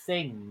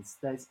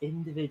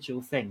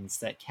individual things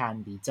that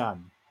can be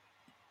done.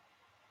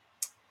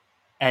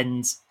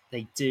 And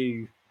they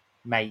do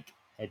make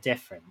a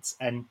difference.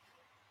 And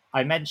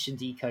I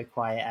mentioned Eco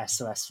Quiet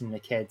SOS from the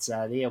Kids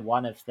earlier.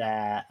 One of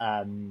their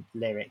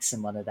lyrics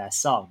in one of their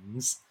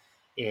songs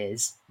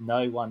is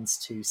 "No one's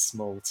too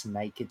small to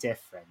make a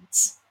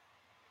difference,"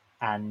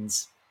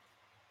 and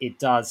it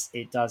does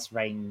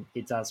reign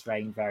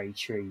very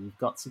true. You've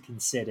got to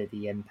consider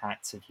the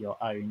impact of your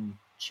own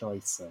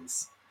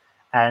choices,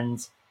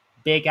 and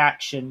big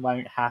action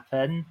won't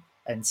happen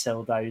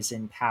until those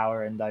in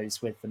power and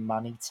those with the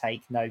money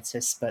take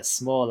notice, but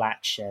small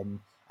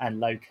action and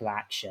local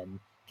action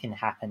can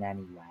happen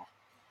anywhere.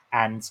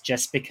 And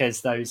just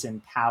because those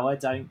in power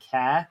don't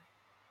care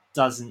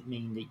doesn't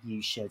mean that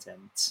you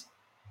shouldn't.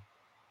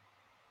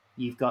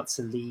 You've got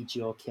to lead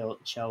your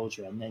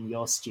children and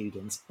your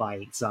students by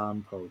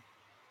example.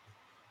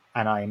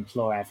 And I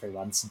implore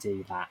everyone to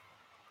do that.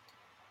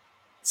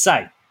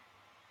 So,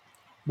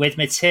 with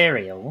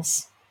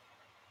materials,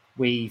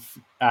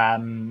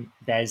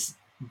 there's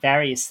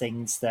various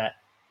things that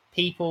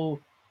people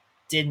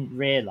didn't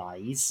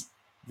realise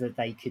that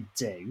they could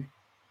do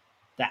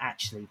that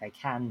actually they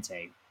can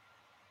do.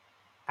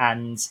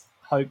 And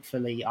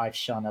hopefully I've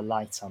shone a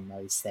light on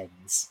those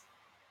things.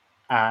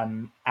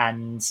 And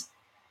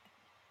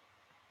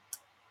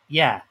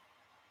Yeah.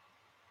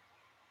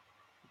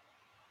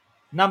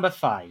 Number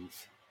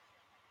 5,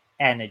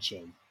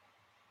 energy.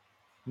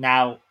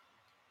 Now,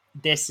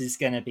 this is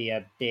going to be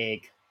a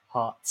big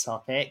hot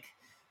topic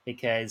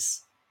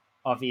because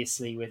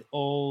obviously with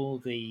all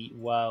the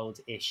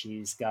world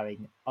issues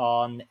going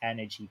on,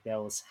 energy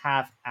bills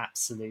have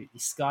absolutely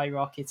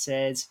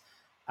skyrocketed.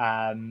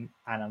 And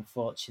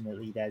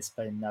unfortunately, there's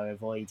been no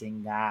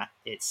avoiding that.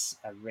 It's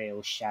a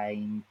real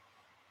shame.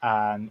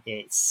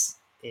 It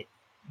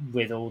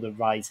with all the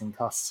rising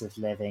costs of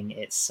living,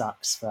 it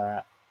sucks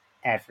for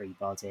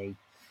everybody.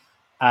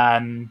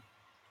 Energy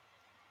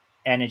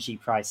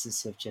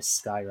prices have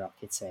just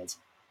skyrocketed,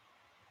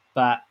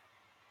 but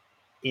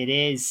it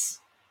is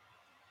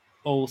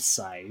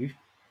also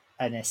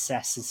a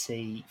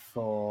necessity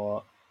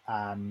for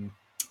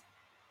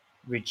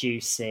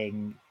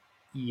reducing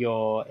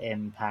your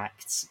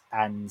impact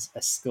and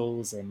a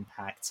school's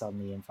impact on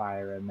the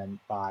environment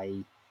by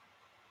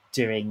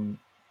doing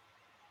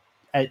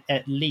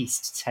at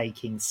least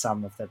taking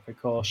some of the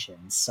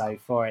precautions. So,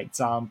 for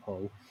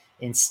example,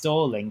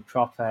 installing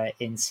proper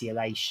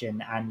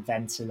insulation and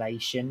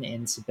ventilation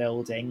into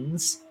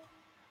buildings.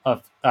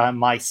 Of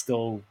my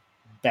school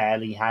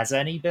barely has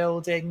any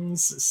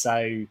buildings,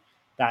 so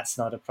that's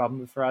not a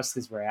problem for us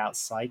because we're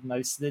outside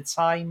most of the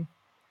time.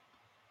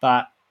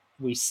 But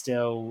we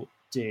still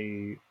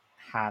do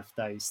have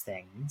those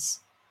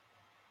things,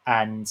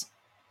 and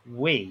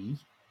we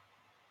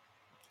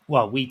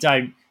we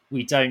don't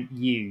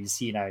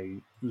use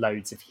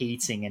loads of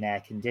heating and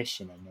air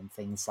conditioning and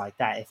things like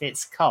that. If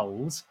it's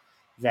cold,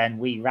 then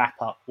we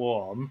wrap up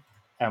warm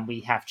and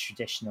we have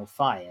traditional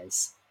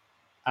fires.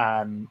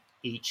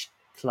 Each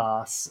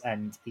class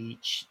and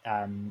each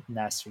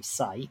nursery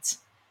site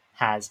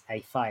has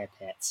a fire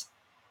pit,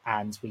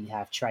 and we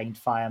have trained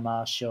fire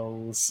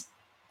marshals,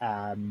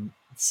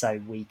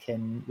 so we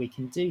can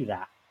do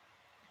that.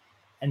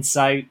 And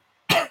so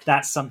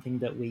that's something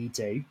that we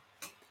do.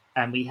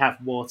 And we have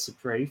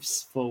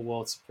waterproofs, full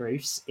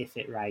waterproofs if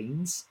it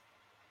rains.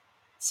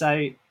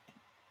 So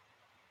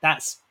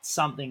that's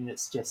something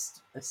that's just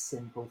a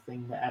simple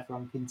thing that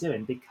everyone can do.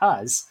 And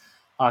because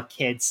our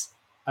kids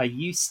are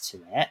used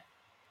to it,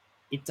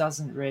 it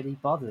doesn't really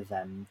bother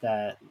them.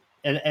 I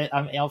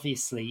mean,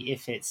 obviously,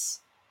 if it's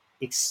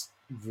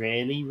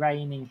really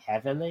raining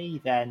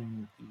heavily,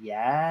 then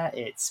yeah,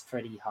 it's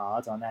pretty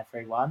hard on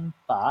everyone.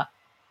 But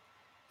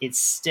it's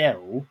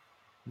still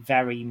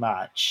very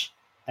much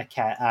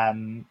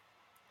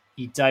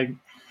you don't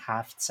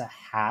have to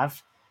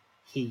have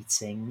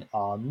heating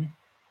on.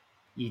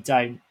 You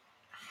don't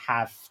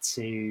have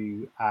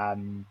to.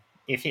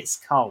 If it's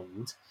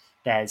cold,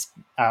 there's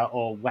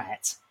or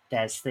wet,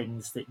 there's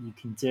things that you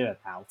can do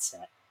about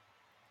it,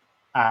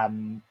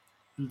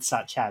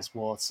 such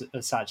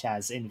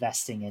as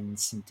investing in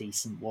some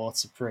decent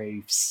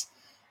waterproofs,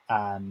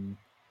 and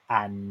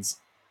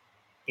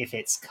if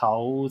it's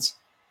cold,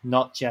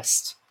 not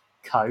just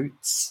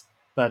coats,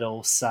 but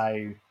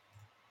also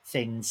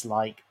things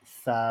like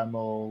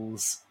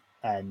thermals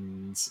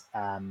and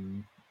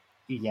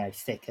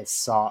thicker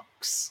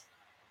socks,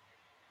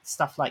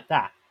 stuff like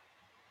that.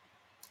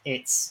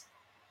 It's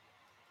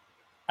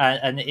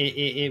and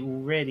it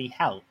will really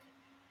help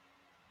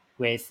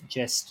with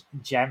just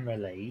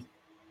generally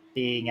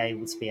being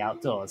able to be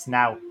outdoors.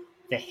 Now,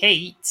 the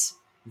heat,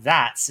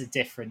 that's a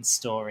different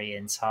story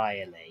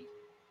entirely.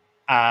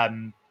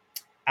 Um,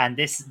 and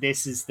this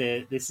is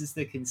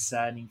the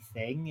concerning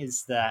thing,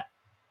 is that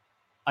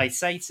I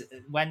say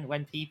when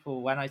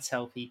I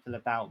tell people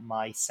about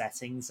my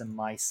settings and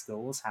my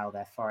schools, how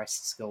they're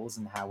forest schools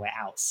and how we're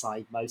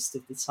outside most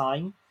of the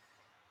time,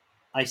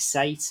 I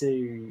say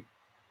to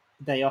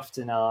they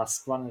often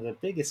ask, one of the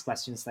biggest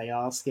questions they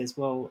ask is,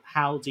 well,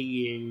 how do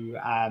you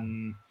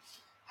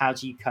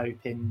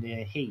cope in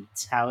the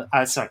heat? How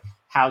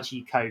do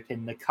you cope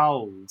in the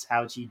cold?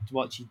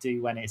 What do you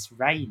do when it's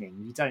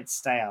raining? You don't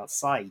stay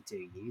outside, do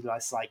you?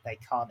 It's like they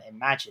can't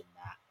imagine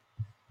that.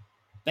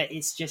 But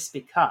it's just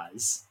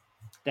because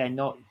they're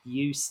not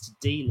used to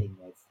dealing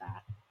with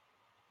that.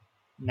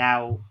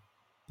 Now,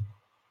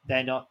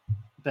 they're not,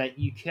 but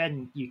you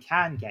can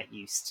get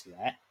used to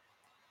it.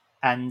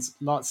 And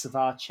lots of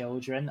our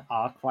children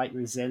are quite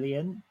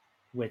resilient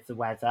with the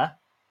weather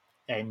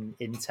in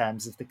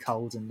terms of the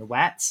cold and the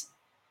wet,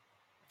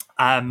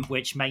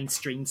 which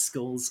mainstream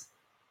schools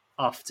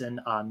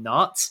often are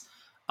not.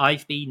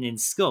 I've been in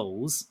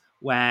schools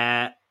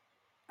where,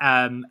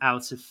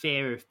 out of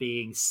fear of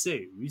being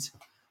sued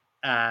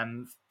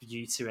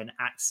due to an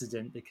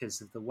accident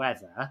because of the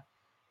weather,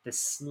 the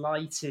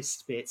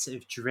slightest bit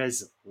of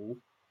drizzle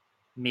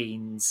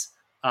means,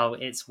 oh,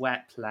 it's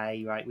wet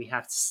play, right? We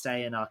have to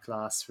stay in our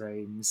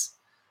classrooms.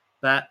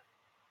 But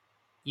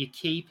you're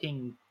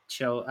keeping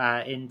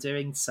in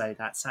doing so,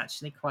 that's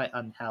actually quite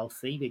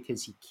unhealthy,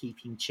 because you're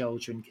keeping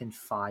children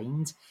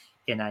confined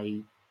in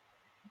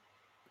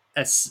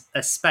a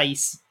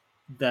space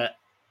that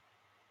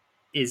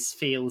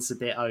feels a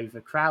bit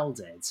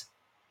overcrowded,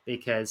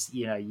 because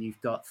you've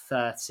got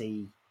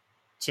 30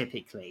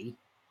 children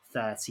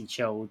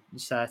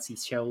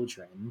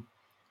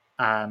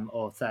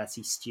or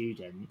 30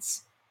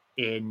 students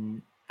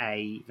in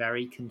a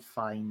very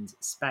confined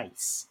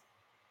space.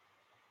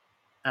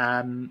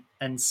 And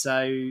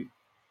so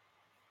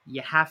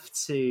you have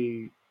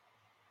to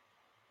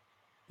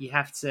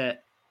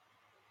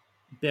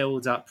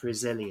build up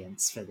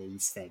resilience for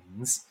these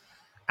things,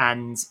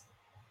 and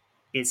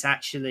it's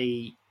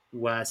actually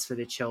worse for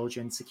the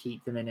children to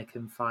keep them in a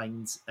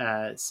confined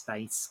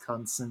space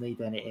constantly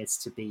than it is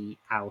to be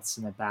out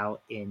and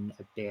about in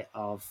a bit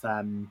of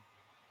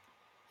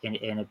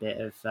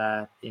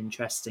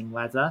interesting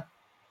weather.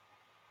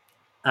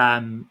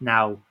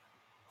 Now,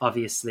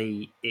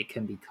 obviously, it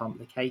can be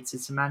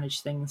complicated to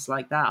manage things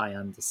like that. I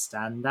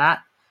understand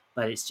that,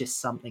 but it's just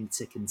something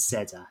to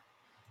consider.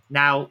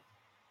 Now,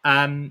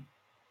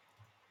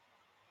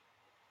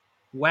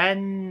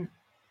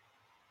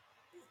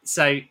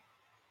 so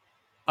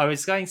I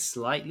was going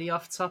slightly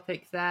off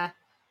topic there,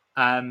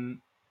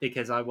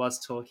 because I was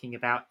talking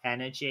about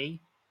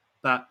energy,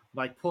 but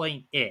my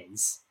point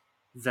is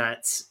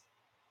that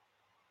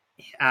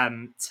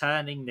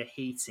turning the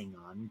heating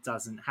on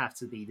doesn't have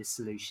to be the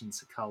solution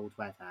to cold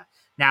weather.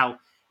 Now,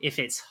 if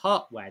it's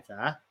hot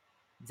weather,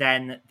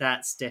 then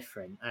that's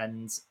different.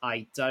 And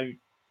I don't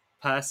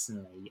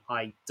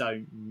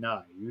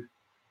know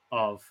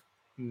of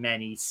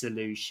many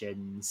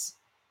solutions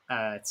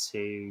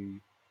to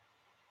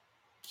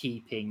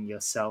keeping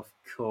yourself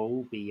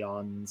cool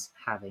beyond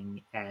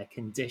having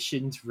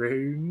air-conditioned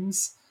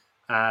rooms.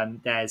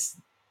 There's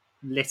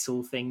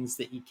little things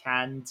that you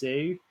can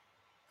do,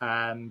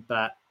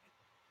 but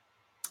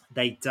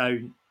they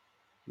don't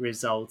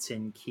result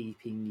in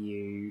keeping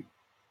you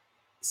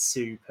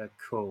super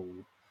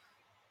cool.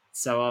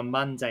 So on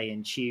Monday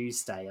and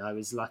Tuesday, I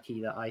was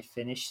lucky that I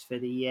finished for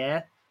the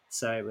year.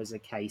 So it was a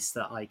case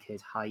that I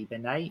could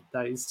hibernate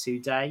those 2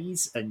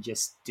 days and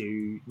just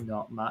do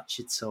not much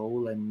at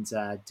all and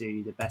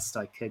do the best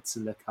I could to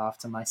look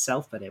after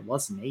myself. But it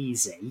wasn't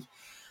easy.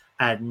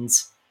 And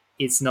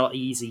it's not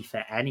easy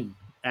for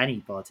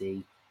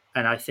anybody.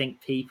 And I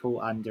think people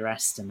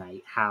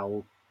underestimate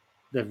how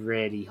the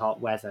really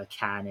hot weather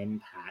can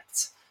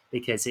impact,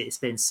 because it's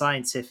been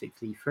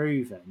scientifically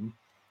proven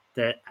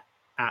that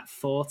at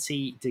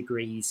 40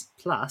 degrees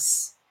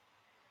plus,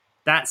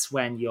 that's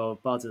when your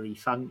bodily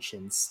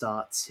functions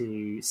start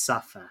to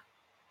suffer.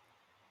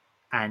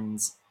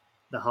 And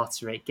the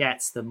hotter it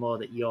gets, the more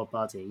that your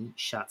body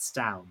shuts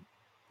down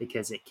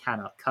because it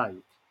cannot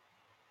cope.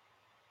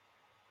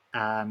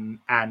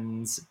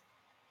 And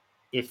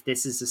if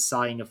this is a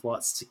sign of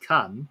what's to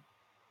come,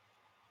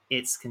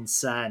 it's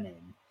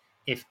concerning.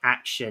 If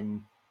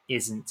action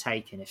isn't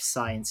taken, if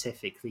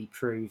scientifically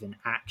proven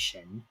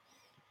action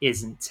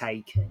isn't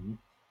taken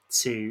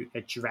to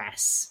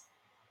address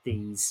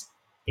these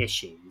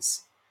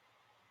issues.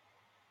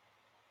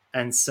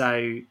 And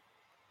so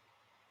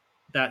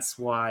that's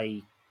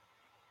why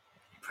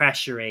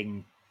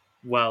pressuring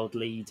world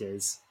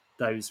leaders,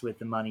 those with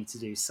the money to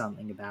do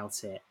something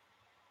about it,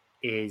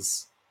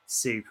 is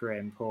super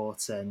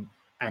important,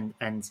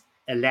 and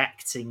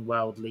electing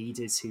world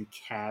leaders who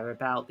care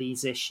about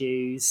these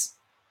issues,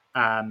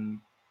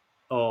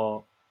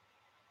 or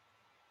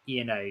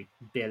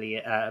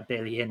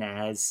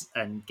billionaires,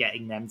 and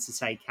getting them to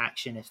take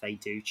action if they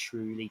do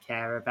truly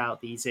care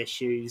about these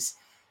issues.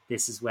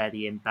 This is where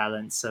the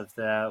imbalance of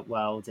the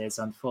world is.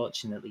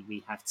 Unfortunately,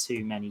 we have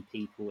too many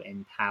people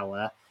in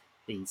power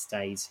these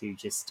days who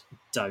just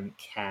don't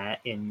care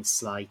in the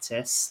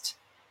slightest,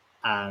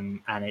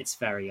 and it's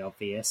very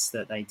obvious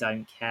that they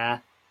don't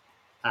care.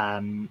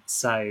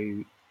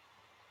 So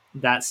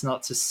that's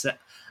not to say,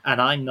 and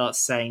I'm not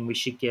saying we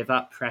should give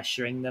up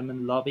pressuring them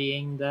and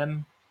lobbying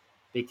them,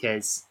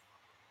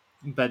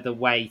 but the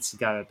way to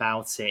go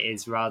about it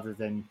is, rather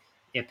than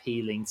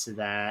appealing to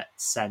their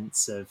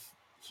sense of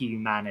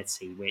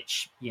humanity,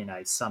 which,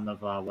 some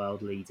of our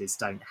world leaders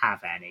don't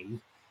have any,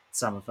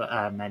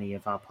 many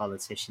of our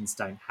politicians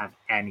don't have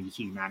any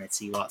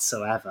humanity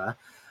whatsoever,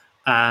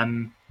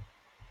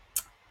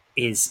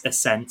 is a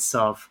sense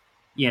of,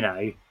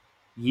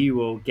 you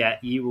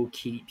will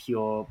keep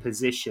your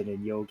position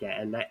and you'll get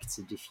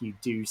elected if you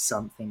do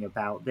something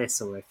about this,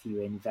 or if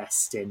you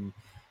invest in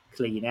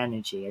clean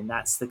energy. And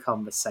that's the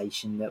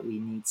conversation that we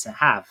need to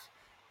have.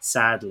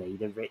 Sadly,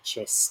 the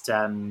richest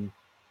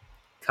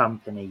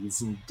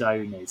companies and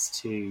donors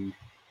to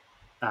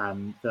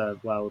the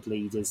world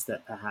leaders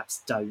that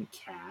perhaps don't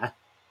care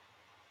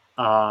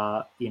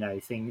are,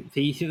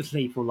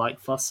 people like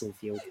fossil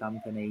fuel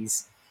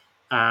companies.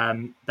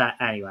 But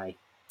anyway,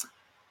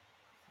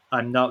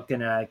 I'm not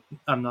gonna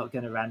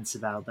rant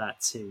about that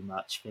too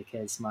much,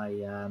 because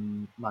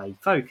my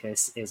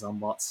focus is on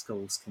what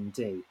schools can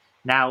do.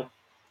 Now,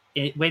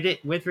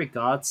 with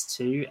regards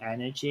to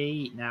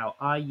energy, now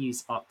I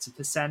use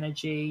Octopus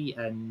Energy,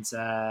 and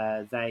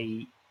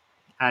they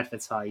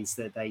advertise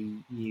that they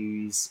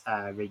use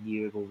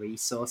renewable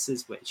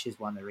resources, which is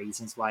one of the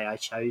reasons why I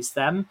chose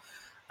them.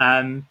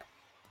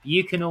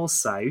 You can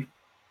also,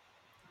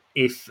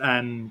 if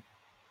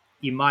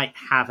you might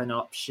have an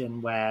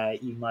option where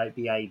you might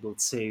be able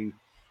to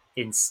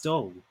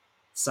install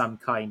some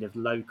kind of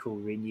local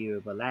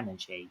renewable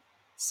energy.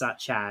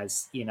 such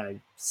as,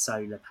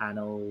 solar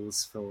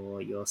panels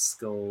for your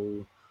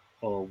school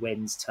or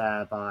wind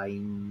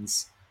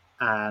turbines.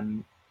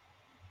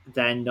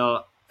 They're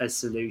not a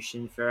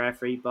solution for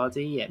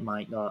everybody. It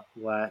might not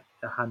work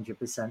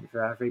 100%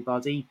 for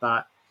everybody,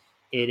 but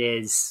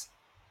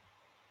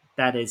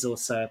that is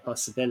also a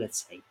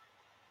possibility.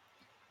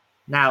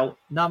 Now,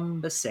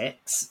 number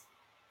 6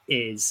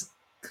 is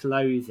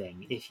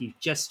clothing. If you've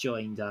just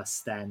joined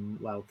us, then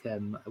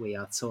welcome. We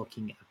are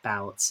talking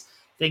about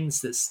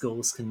things that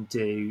schools can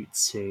do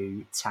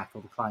to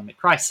tackle the climate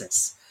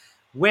crisis.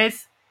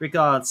 With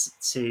regards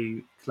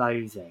to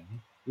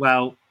clothing,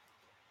 well,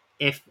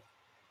 if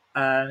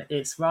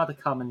it's rather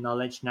common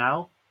knowledge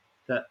now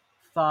that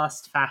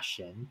fast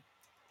fashion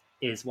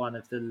is one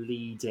of the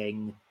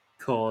leading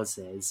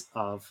causes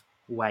of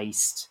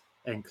waste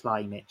and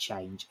climate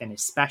change, and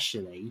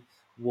especially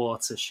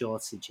water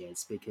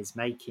shortages, because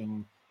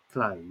making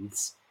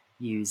clothes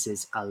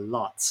uses a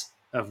lot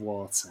of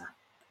water.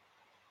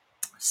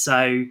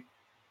 So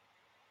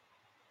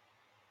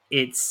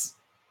if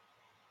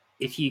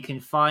you can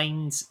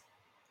find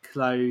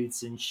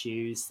clothes and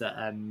shoes that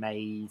are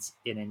made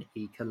in an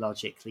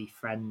ecologically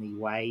friendly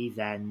way,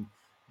 then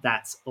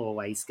that's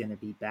always going to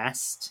be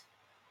best.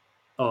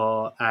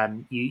 Or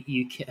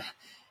you can,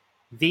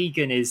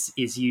 vegan is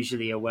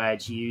usually a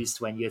word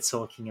used when you're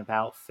talking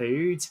about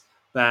food,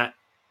 but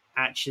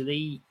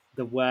actually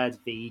the word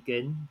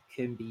vegan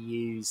can be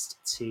used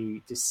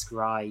to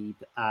describe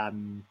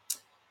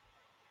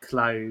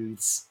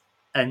clothes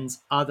and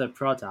other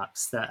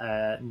products that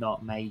are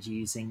not made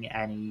using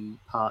any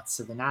parts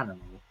of an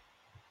animal.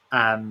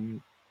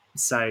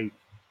 So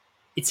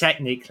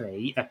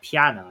technically, a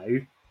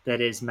piano that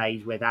is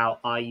made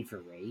without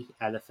ivory,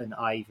 elephant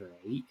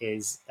ivory,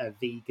 is a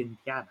vegan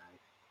piano.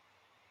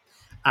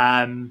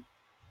 And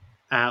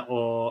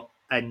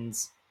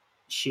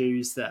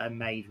shoes that are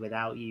made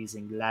without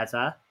using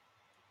leather,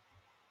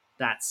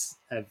 that's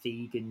a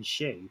vegan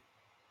shoe.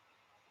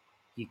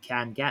 You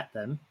can get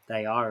them,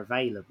 they are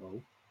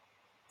available.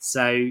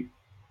 So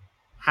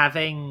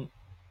having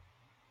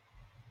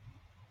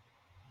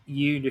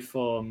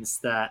uniforms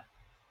that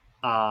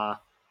are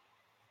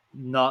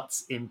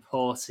not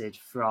imported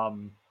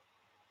from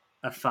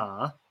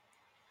afar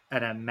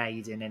and are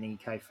made in an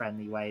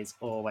eco-friendly way is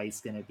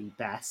always going to be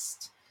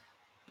best.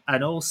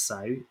 And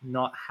also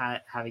not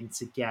having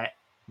to get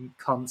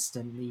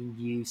constantly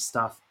new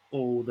stuff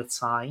all the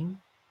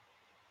time.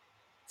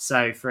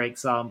 So, for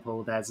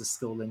example, there's a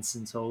school in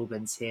St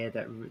Albans here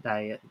that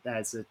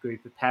there's a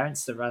group of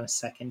parents that run a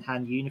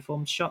second-hand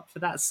uniform shop for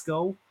that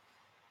school.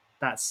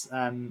 That's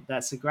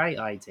a great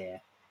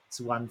idea.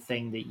 It's one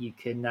thing that you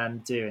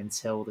can do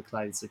until the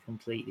clothes are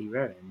completely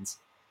ruined.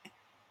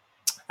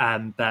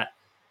 But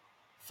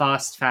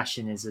fast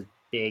fashion is a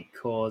big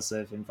cause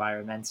of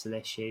environmental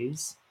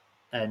issues,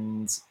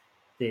 and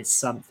it's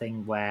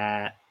something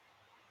where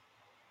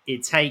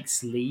it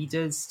takes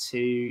leaders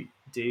to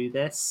do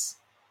this,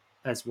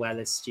 as well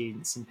as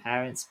students and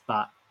parents,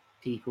 but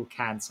people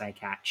can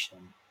take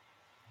action.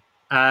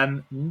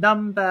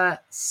 Number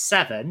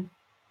 7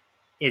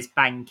 is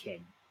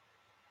banking.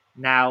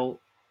 Now,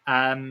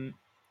 the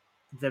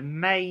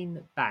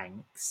main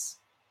banks,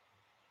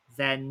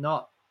 they're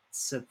not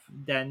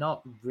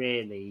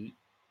really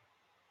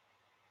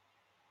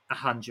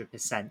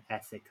 100%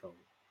 ethical.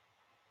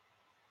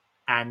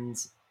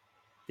 And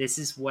this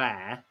is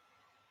where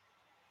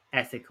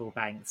ethical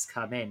banks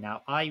come in.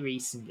 Now, I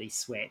recently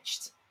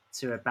switched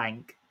to a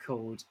bank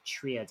called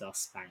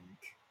Triodos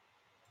Bank.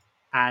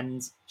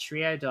 And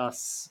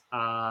Triodos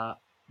are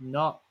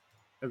not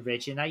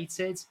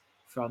originated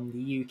from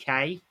the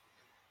UK.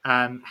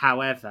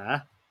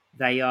 However,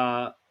 they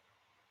are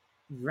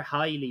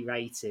highly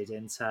rated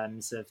in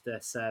terms of the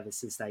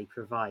services they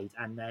provide,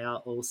 and they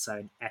are also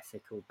an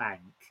ethical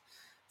bank.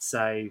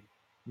 So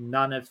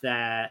none of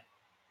their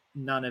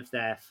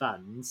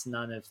funds,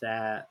 none of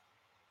their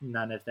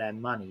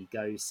money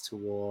goes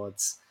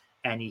towards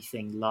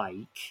anything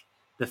like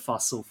the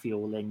fossil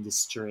fuel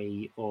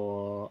industry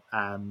or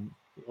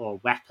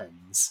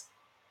weapons.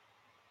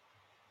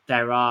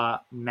 There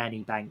are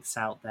many banks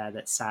out there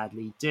that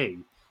sadly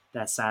do.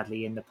 They're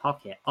sadly in the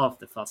pocket of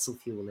the fossil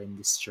fuel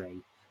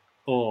industry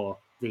or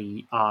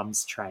the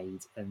arms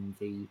trade and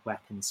the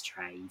weapons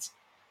trade.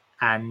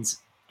 And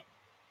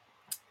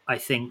I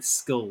think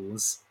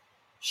schools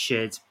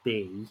should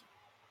be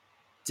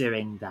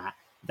doing that.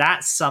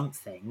 That's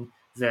something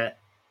that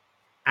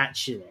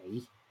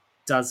actually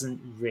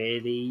doesn't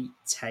really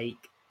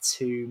take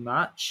too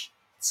much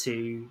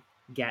to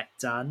get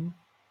done.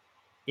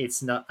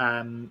 It's not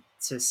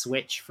to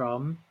switch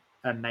from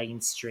a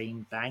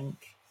mainstream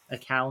bank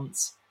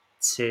account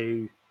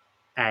to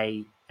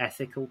a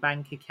ethical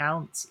bank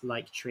account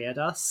like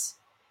Triodos.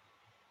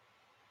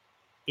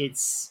 It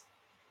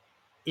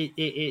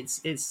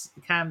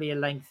can be a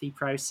lengthy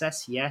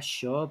process, yes,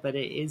 sure, but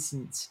it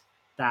isn't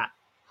that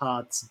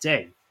hard to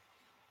do.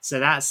 So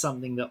that's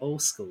something that all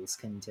schools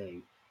can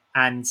do.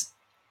 And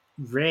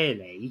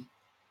really,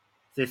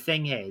 the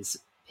thing is,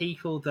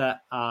 people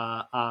that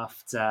are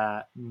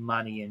after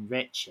money and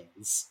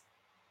riches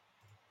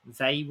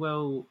they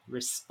will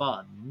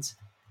respond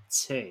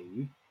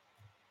to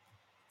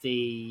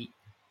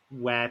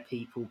where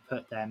people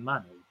put their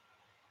money.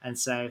 And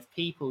so if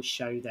people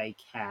show they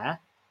care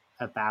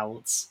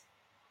about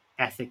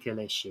ethical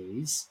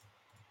issues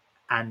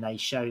and they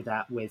show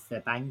that with the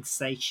banks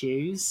they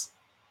choose,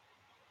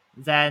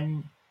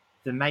 then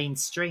the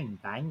mainstream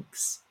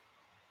banks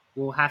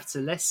will have to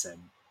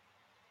listen,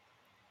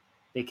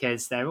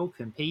 because they're all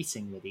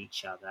competing with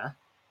each other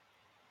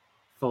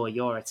for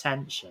your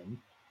attention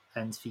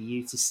and for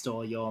you to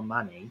store your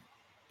money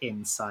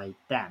inside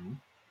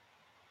them.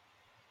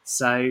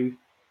 So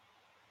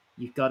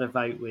you've got to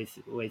vote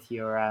with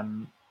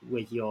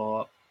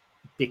your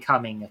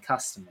becoming a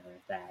customer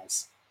of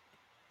theirs.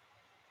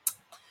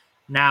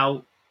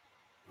 Now,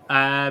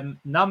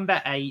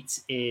 number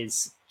 8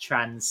 is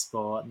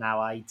transport. Now,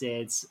 I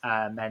did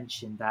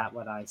mention that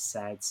when I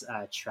said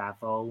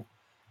travel,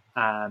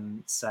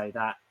 so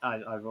that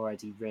I've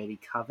already really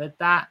covered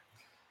that.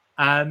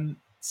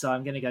 So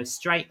I'm going to go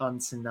straight on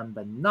to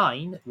number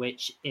 9,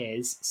 which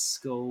is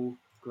school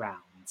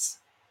grounds.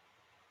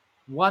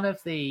 One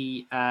of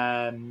the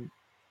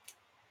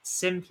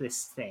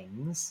simplest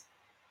things,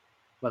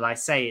 well, I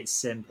say it's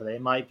simple,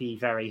 it might be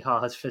very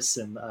hard for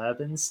some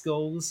urban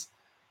schools,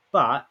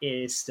 but it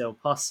is still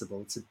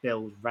possible to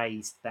build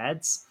raised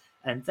beds,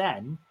 and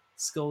then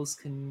schools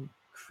can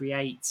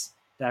create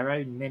their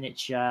own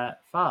miniature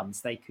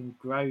farms. They can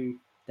grow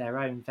their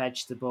own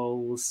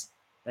vegetables,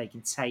 they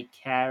can take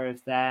care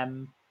of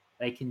them,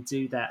 they can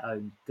do their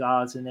own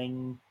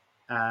gardening.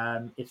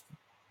 If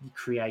you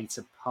create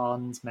a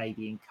pond,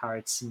 maybe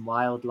encourage some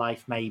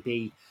wildlife,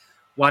 maybe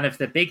one of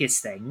the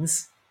biggest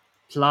things,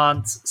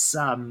 plant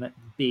some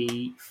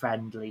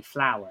bee-friendly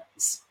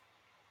flowers.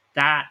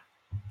 That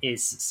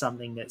is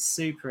something that's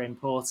super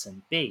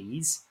important.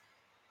 Bees,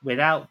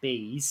 without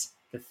bees,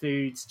 the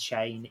food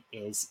chain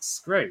is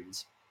screwed.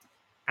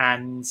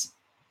 And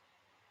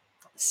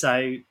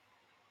so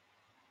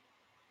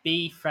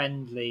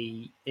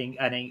bee-friendly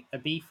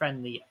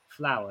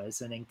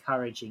flowers and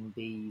encouraging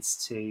bees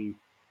to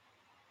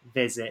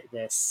visit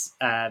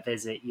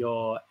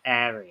your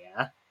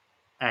area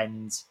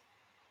and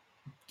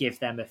give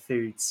them a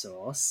food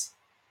source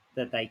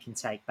that they can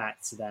take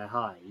back to their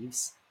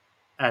hives,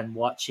 and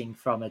watching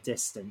from a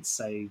distance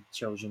so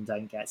children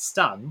don't get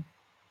stung,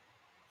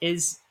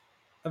 is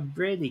a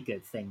really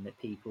good thing that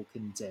people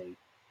can do.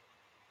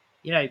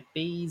 You know,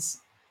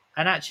 bees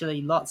and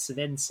actually lots of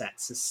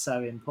insects are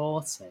so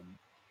important.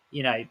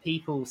 You know,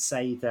 people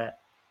say that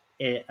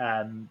it's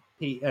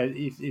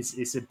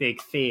a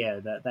big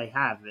fear that they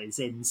have is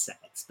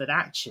insects, but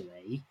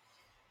actually,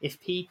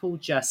 if people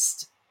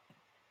just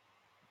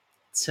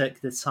took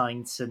the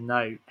time to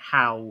note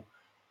how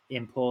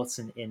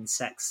important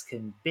insects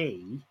can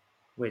be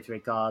with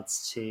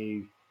regards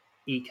to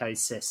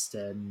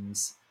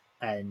ecosystems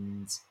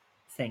and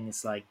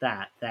things like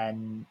that,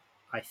 then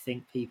I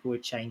think people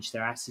would change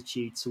their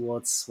attitude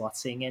towards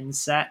swatting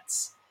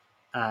insects.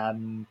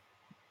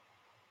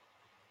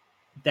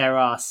 There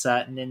are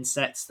certain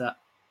insects that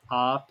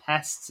are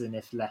pests, and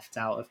if left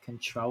out of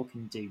control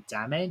can do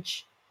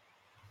damage,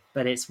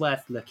 but it's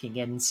worth looking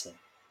into.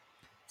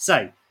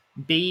 So,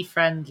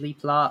 bee-friendly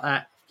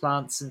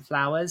plants and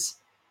flowers,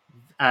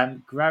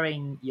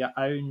 growing your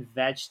own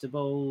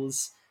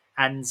vegetables,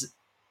 and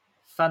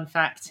fun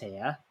fact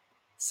here,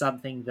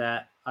 something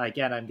that,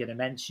 again, I'm going to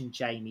mention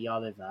Jamie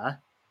Oliver.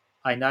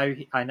 I know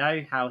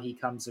how he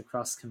comes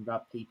across can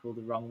rub people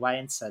the wrong way,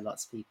 and so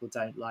lots of people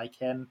don't like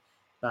him,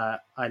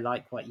 but I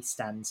like what he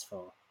stands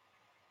for.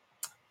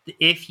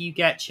 If you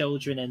get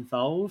children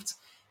involved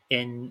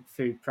in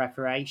food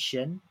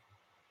preparation,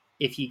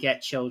 if you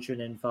get children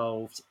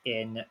involved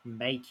in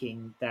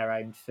making their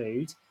own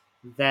food,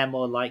 they're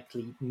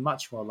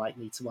much more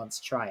likely to want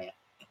to try it.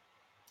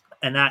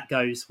 And that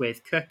goes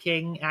with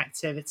cooking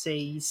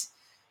activities.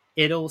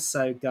 It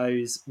also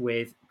goes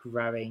with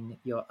growing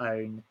your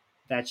own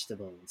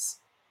vegetables.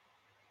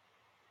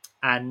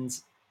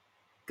 And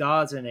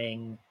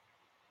gardening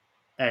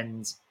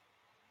and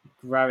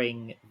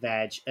growing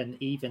veg, and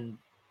even,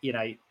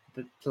 the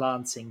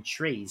planting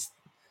trees.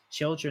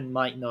 Children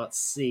might not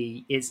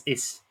see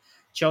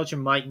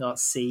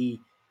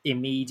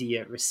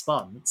immediate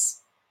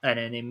response and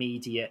an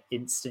immediate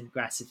instant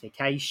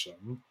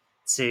gratification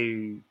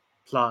to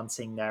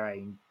planting their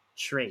own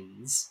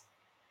trees,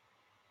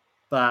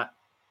 but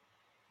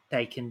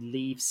they can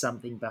leave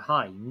something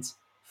behind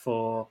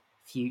for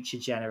future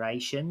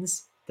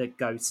generations that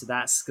go to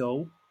that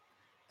school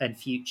and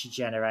future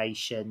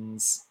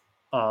generations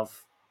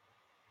of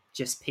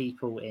just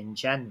people in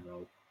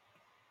general.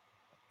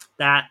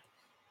 That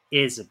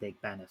is a big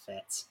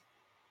benefit.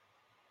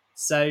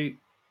 So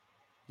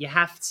you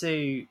have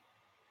to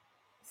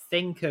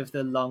think of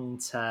the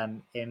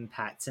long-term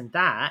impact, and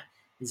that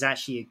is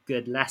actually a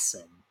good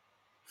lesson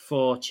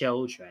for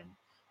children,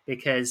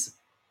 because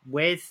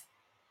with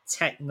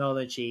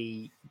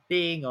technology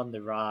being on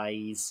the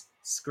rise,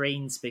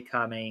 screens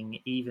becoming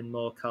even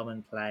more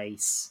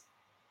commonplace,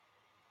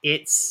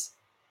 it's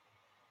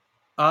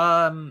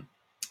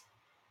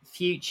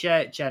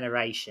future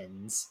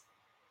generations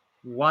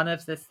one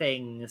of the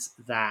things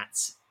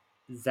that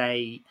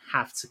they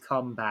have to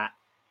combat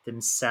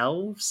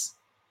themselves,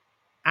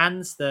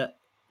 and that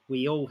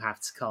we all have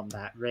to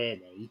combat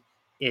really,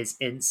 is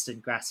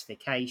instant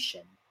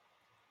gratification.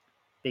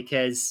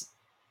 Because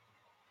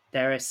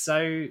there are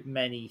so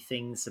many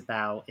things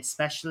about,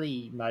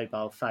 especially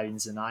mobile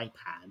phones and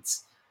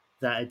iPads,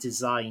 that are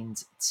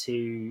designed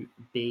to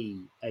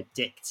be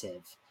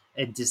addictive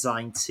and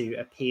designed to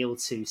appeal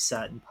to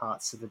certain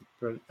parts of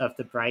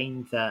the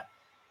brain that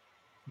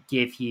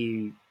give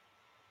you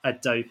a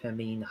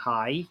dopamine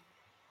high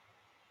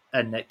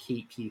and that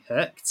keep you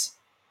hooked.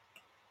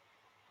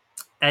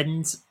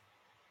 And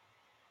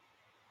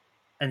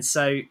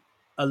so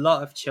a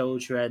lot of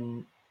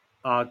children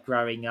are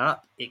growing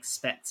up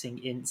expecting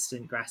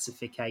instant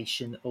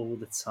gratification all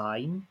the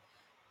time,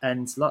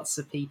 and lots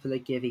of people are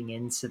giving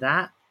into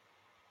that.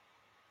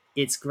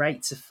 It's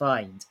great to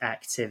find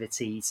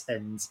activities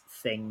and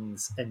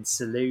things and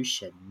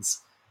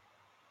solutions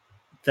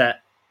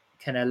that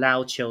can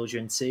allow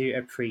children to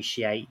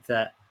appreciate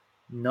that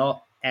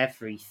not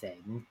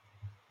everything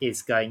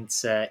is going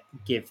to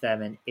give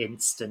them an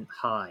instant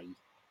high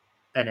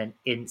and an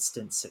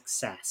instant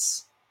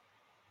success,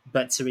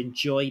 but to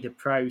enjoy the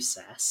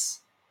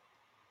process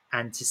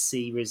and to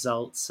see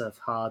results of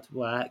hard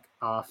work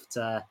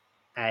after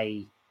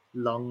a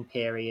long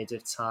period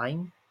of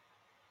time.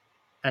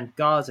 And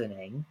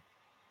gardening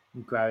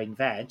and growing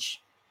veg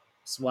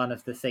is one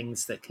of the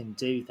things that can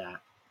do that.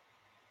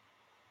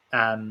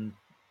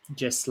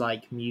 Just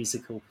like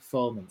musical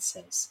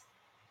performances.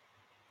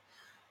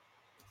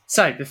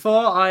 So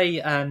before I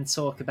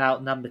talk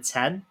about number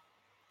 10,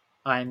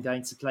 I'm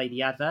going to play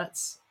the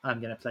adverts, I'm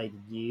going to play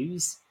the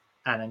news,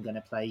 and I'm going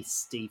to play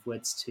Steve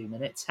Wood's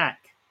 2-minute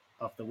tech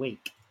of the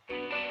week.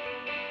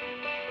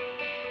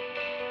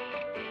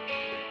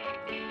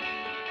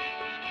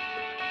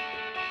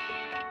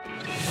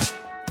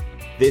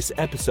 This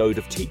episode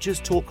of Teachers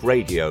Talk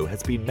Radio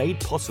has been made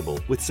possible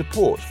with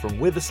support from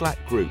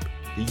Witherslack Group,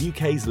 the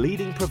UK's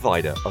leading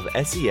provider of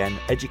SEN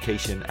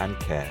education and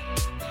care.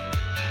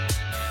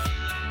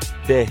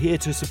 They're here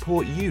to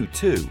support you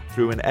too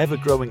through an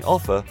ever-growing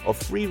offer of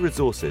free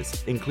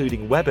resources,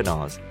 including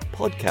webinars,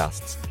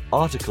 podcasts,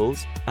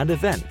 articles, and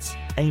events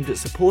aimed at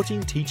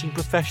supporting teaching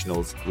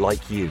professionals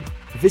like you.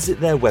 Visit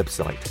their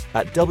website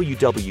at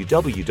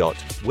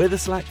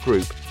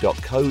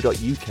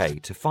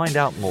www.witherslackgroup.co.uk to find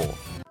out more.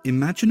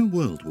 Imagine a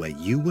world where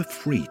you were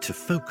free to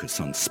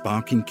focus on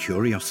sparking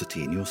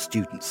curiosity in your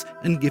students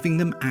and giving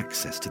them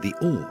access to the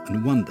awe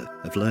and wonder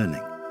of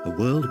learning. A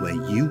world where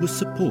you were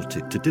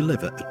supported to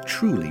deliver a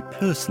truly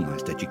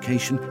personalised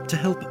education to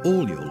help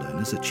all your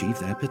learners achieve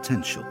their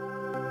potential.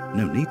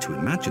 No need to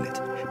imagine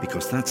it,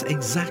 because that's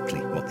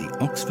exactly what the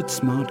Oxford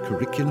Smart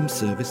Curriculum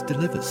Service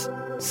delivers.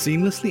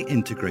 Seamlessly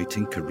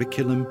integrating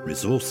curriculum,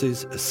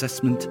 resources,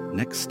 assessment,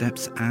 next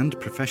steps and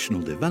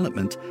professional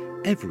development,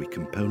 every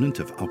component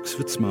of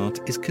Oxford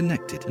Smart is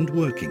connected and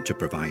working to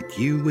provide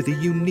you with a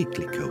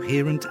uniquely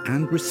coherent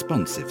and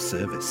responsive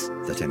service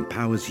that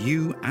empowers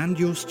you and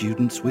your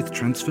students with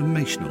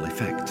transformational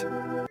effect.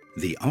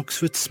 The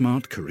Oxford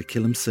Smart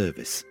Curriculum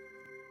Service.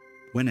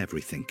 When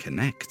everything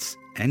connects,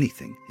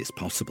 anything is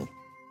possible.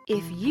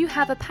 If you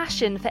have a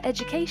passion for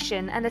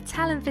education and a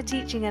talent for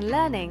teaching and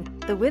learning,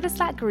 the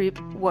Witherslack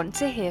Group want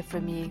to hear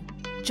from you.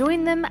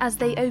 Join them as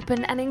they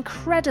open an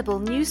incredible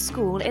new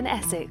school in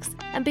Essex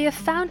and be a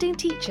founding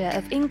teacher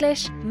of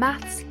English,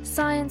 maths,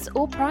 science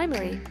or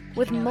primary,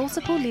 with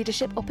multiple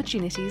leadership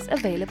opportunities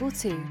available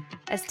too.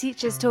 As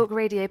Teachers Talk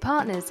Radio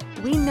partners,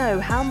 we know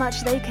how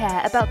much they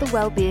care about the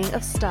well-being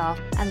of staff,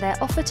 and their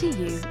offer to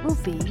you will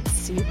be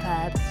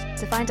superb.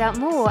 To find out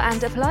more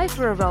and apply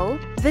for a role,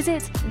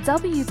 visit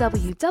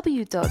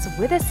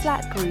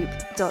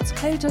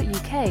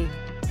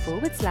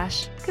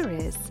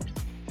www.witherslackgroup.co.uk/careers.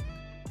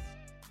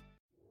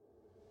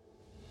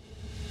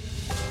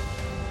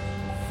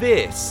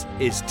 This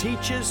is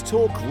Teachers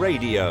Talk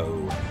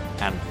Radio,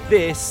 and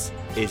this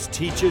is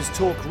Teachers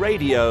Talk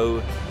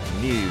Radio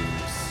News.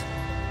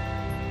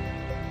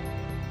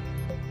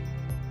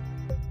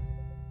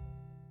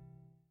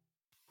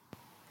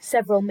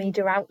 Several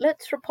media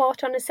outlets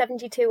report on a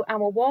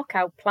 72-hour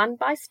walkout planned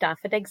by staff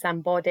at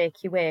Exam Board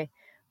AQA,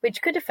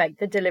 which could affect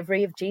the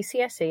delivery of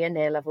GCSE and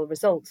A-level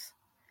results.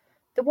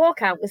 The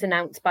walkout was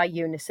announced by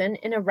Unison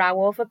in a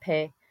row over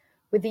pay,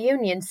 with the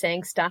union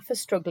saying staff are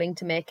struggling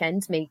to make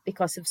ends meet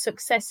because of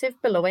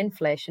successive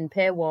below-inflation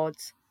pay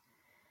awards.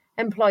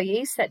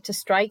 Employees set to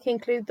strike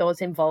include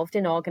those involved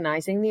in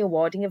organising the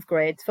awarding of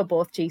grades for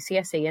both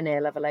GCSE and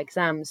A-level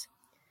exams.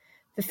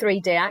 The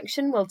 3-day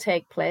action will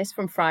take place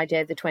from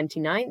Friday the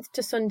 29th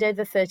to Sunday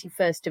the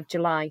 31st of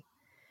July.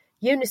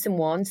 Unison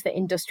warns that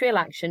industrial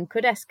action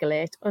could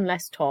escalate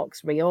unless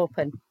talks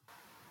reopen.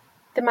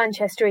 The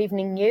Manchester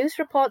Evening News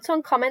reports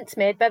on comments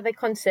made by the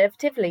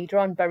Conservative leader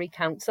on Bury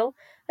Council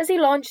as he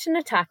launched an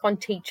attack on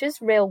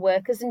teachers, rail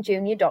workers and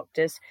junior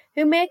doctors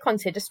who may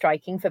consider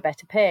striking for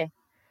better pay.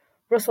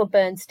 Russell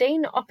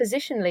Bernstein,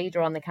 opposition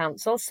leader on the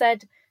council,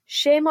 said,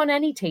 "Shame on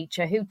any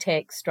teacher who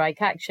takes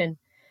strike action,"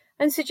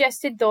 and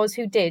suggested those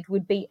who did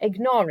would be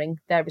ignoring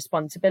their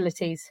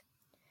responsibilities.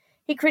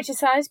 He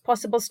criticised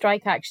possible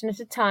strike action at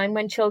a time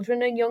when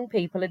children and young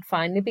people had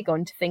finally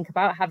begun to think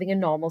about having a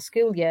normal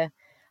school year,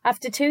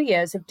 after 2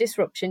 years of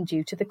disruption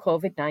due to the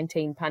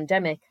COVID-19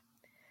 pandemic.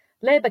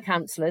 Labour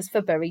councillors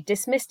for Bury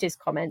dismissed his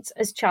comments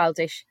as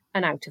childish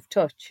and out of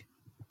touch.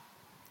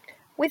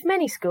 With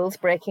many schools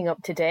breaking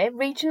up today,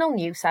 regional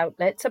news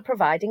outlets are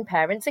providing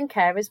parents and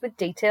carers with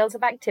details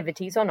of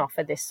activities on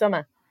offer this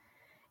summer.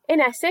 In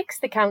Essex,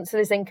 the council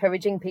is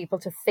encouraging people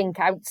to think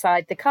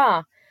outside the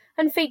car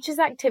and features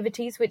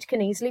activities which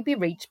can easily be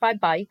reached by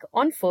bike,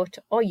 on foot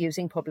or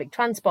using public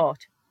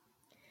transport.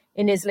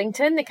 In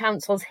Islington, the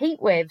council's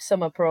Heatwave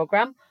summer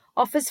programme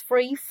offers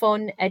free,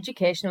 fun,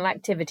 educational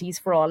activities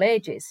for all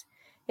ages,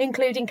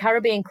 including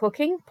Caribbean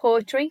cooking,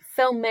 poetry,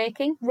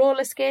 filmmaking,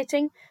 roller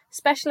skating,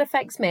 special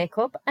effects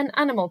makeup and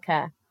animal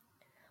care.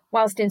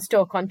 Whilst in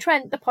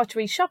Stoke-on-Trent, the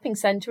Pottery Shopping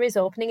Centre is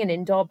opening an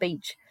indoor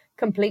beach,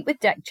 complete with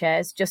deck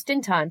chairs, just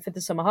in time for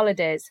the summer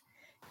holidays.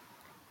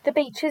 The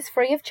beach is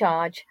free of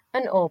charge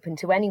and open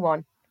to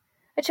anyone.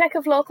 A check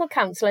of local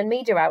council and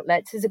media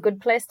outlets is a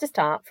good place to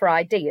start for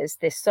ideas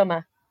this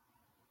summer.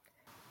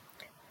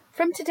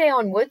 From today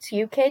onwards,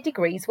 UK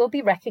degrees will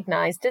be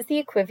recognised as the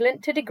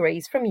equivalent to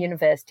degrees from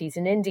universities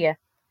in India.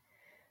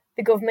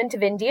 The Government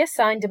of India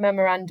signed a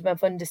Memorandum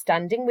of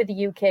Understanding with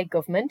the UK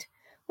Government,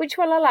 which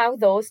will allow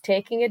those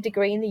taking a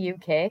degree in the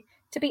UK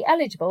to be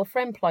eligible for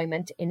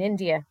employment in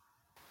India.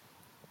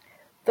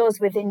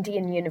 Those with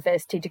Indian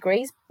university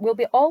degrees will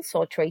be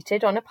also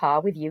treated on a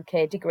par with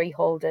UK degree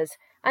holders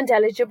and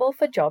eligible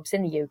for jobs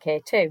in the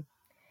UK too.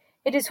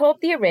 It is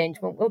hoped the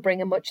arrangement will bring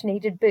a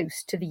much-needed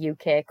boost to the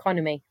UK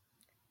economy.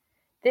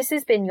 This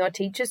has been your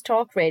Teachers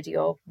Talk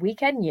Radio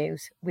Weekend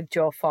News with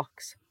Joe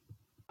Fox.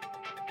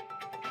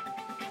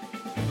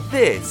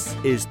 This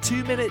is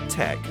 2 Minute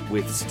Tech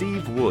with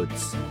Steve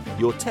Woods,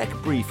 your tech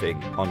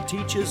briefing on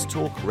Teachers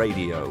Talk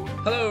Radio.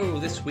 Hello,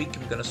 this week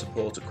I'm going to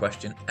support a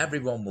question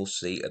everyone will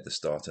see at the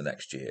start of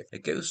next year.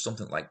 It goes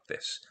something like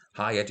this.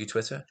 Hi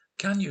EduTwitter,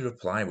 can you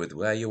reply with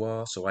where you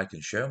are so I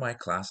can show my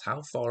class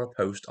how far a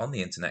post on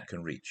the internet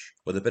can reach?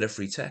 With a bit of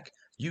free tech,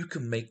 you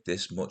can make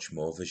this much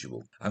more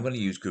visual. I'm going to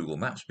use Google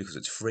Maps because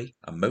it's free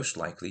and most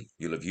likely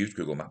you'll have used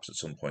Google Maps at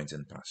some point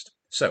in the past.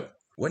 So,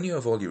 when you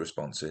have all your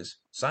responses,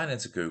 sign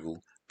into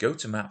Google, go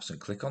to Maps and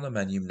click on the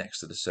menu next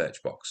to the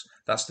search box.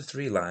 That's the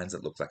 3 lines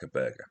that look like a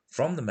burger.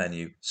 From the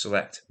menu,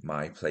 select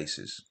My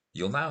Places.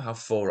 You'll now have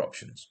 4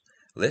 options: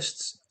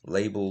 Lists,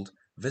 Labelled,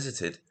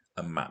 Visited,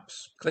 and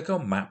Maps. Click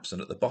on Maps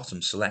and at the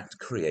bottom select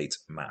Create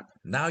Map.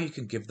 Now you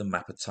can give the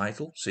map a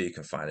title so you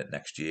can find it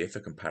next year for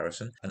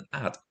comparison and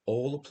add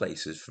all the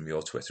places from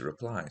your Twitter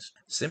replies.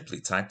 Simply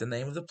type the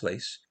name of the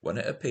place. When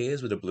it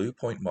appears with a blue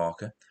point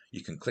marker,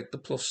 you can click the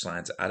plus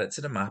sign to add it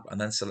to the map and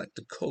then select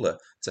the colour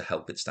to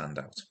help it stand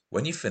out.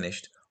 When you've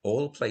finished,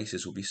 all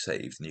places will be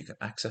saved and you can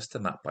access the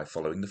map by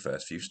following the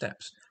first few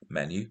steps: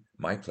 Menu,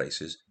 My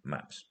Places,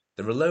 Maps.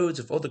 There are loads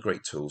of other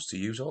great tools to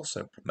use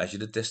also. Measure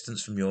the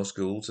distance from your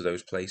school to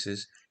those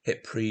places,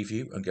 hit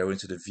preview and go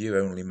into the view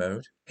only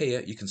mode.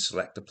 Here you can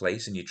select a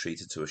place and you're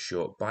treated to a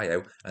short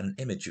bio and an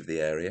image of the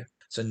area.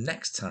 So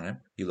next time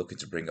you're looking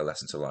to bring a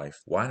lesson to life,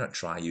 why not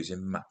try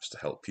using maps to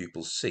help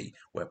pupils see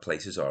where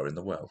places are in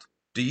the world?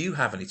 Do you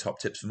have any top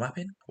tips for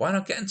mapping? Why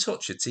not get in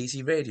touch at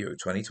TT Radio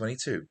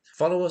 2022?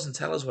 Follow us and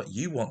tell us what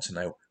you want to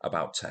know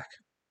about tech.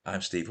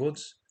 I'm Steve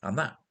Woods and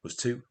that was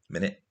 2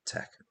 Minute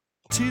Tech.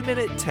 2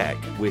 Minute Tech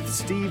with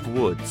Steve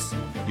Woods,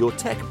 your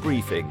tech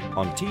briefing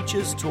on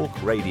Teachers Talk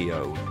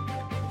Radio.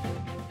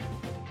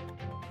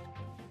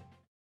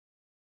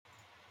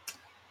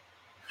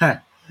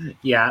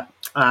 Yeah,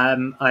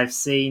 I've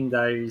seen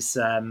those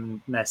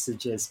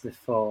messages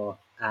before,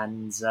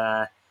 and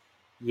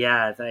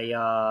yeah, they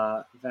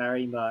are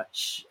very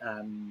much,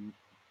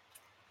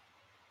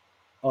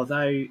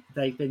 although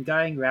they've been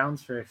going around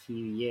for a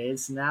few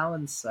years now,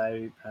 and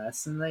so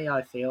personally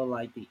I feel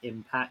like the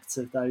impact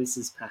of those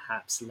is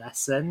perhaps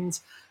lessened.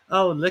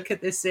 Oh, look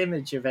at this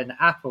image of an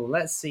apple,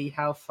 let's see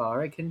how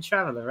far it can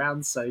travel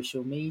around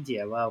social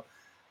media. Well,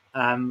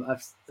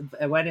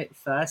 when it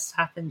first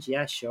happened,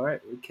 yeah, sure,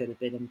 it could have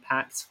been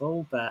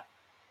impactful, but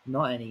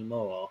not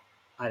anymore,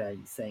 I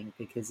don't think,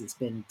 because it's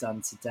been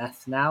done to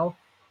death now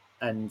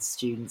and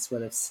students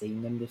will have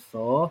seen them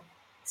before,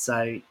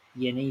 so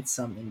you need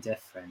something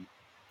different.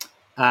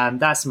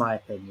 That's my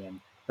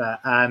opinion,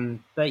 but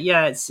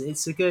yeah,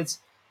 it's a good.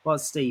 What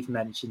Steve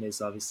mentioned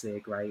is obviously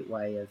a great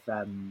way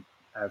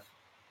of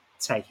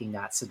taking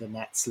that to the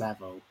next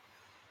level.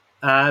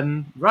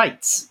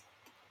 Right,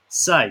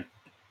 so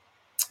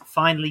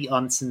finally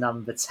on to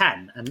number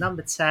 10, and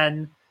number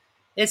 10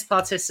 is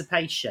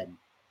participation.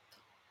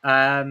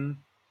 And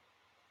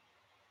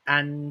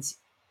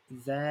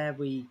there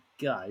we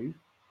go.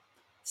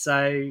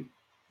 So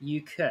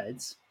you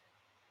could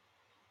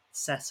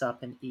set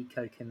up an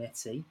eco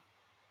committee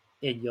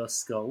in your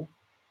school,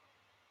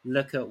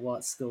 look at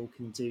what school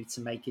can do to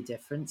make a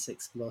difference,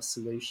 explore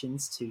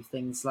solutions to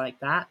things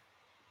like that.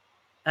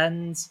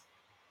 And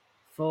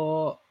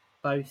for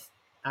both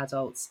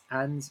adults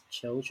and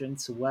children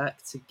to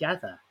work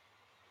together.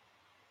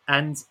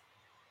 And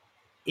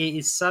it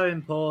is so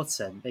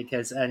important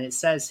because, and it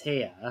says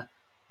here,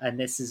 and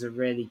this is a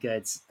really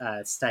good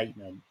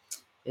statement,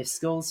 if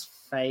schools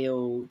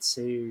fail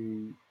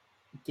to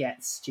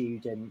get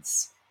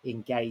students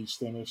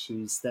engaged in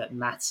issues that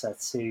matter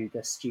to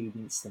the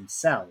students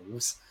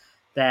themselves,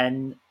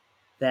 then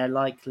they're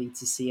likely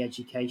to see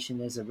education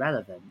as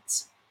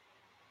irrelevant.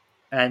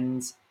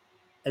 And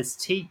as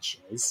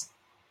teachers,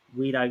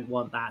 we don't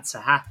want that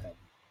to happen.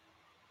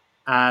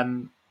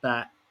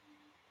 But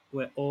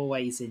we're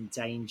always in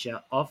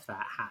danger of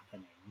that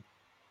happening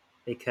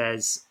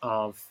because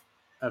of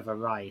a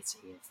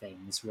variety of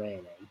things,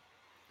 really.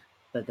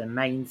 But the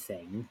main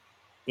thing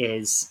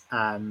is,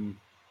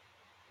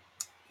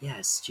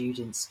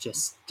 students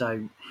just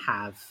don't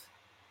have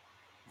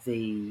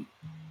they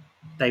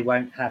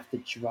won't have the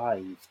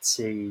drive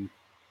to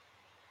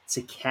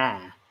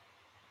care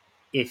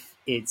if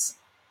it's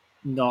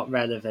not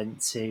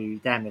relevant to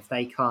them, if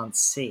they can't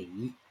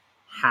see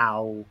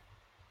how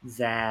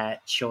their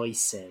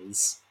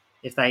choices,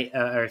 if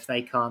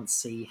they can't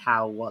see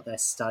how what they're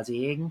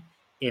studying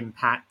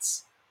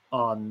impacts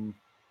on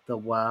the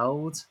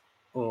world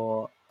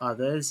or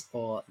others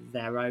or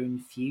their own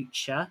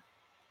future,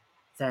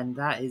 then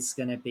that is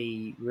going to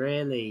be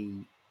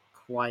really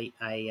quite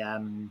a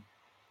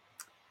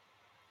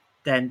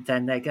then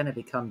they're going to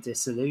become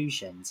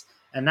disillusioned.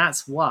 And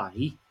that's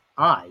why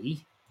I,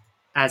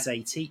 as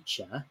a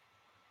teacher,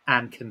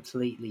 am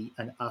completely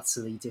and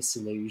utterly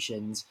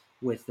disillusioned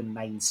with the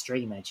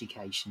mainstream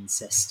education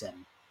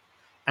system.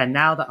 And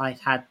now that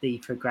I've had the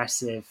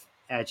progressive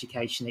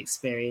education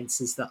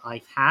experiences that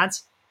I've had,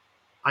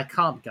 I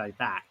can't go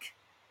back.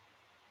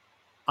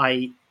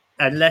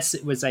 Unless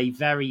it was a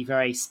very,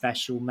 very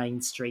special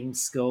mainstream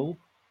school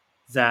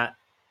that,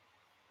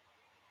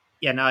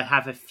 I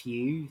have a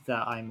few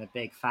that I'm a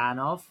big fan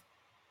of,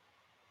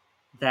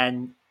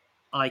 then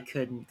I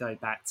couldn't go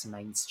back to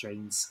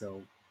mainstream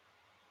school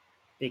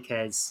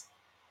because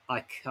I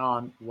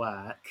can't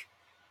work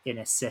in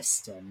a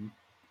system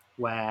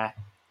where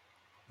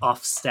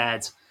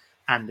Ofsted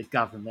and the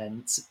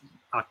government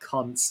are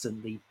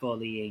constantly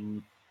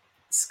bullying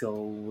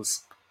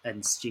schools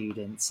and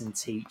students and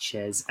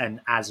teachers,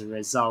 and as a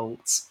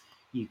result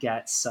you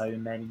get so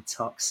many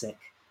toxic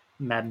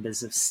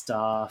members of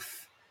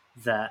staff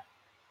that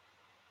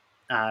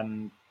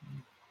and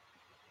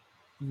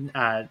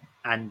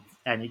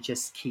it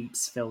just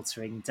keeps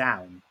filtering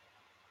down.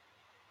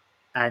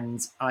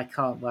 And I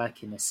can't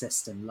work in a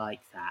system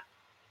like that.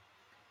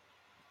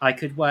 I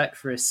could work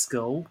for a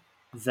school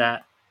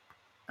that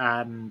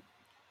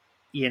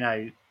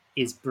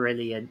is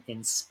brilliant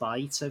in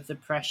spite of the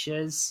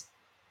pressures,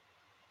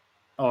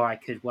 or I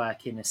could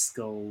work in a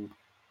school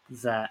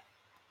that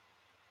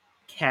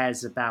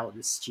cares about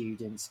the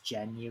students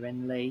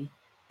genuinely,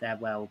 their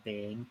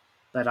well-being,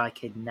 but I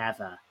could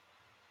never,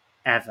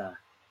 ever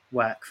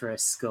work for a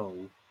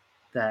school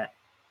that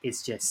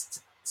is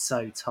just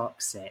so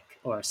toxic,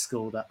 or a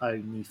school that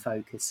only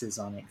focuses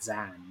on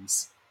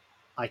exams.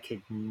 I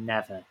could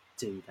never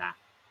do that.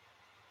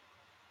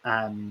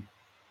 And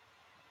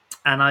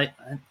I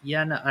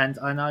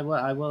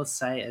will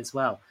say as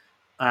well.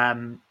 I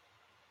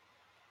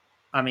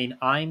mean,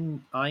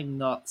 I'm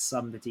not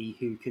somebody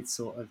who could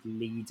sort of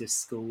lead a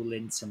school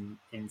into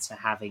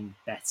having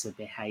better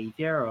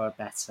behaviour or a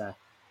better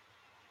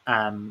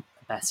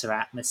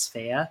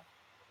atmosphere,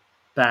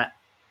 but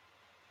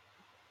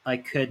I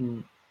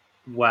couldn't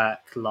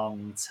work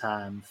long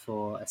term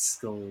for a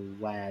school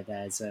where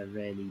there's a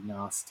really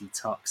nasty,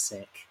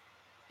 toxic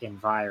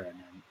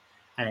environment,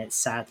 and it's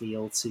sadly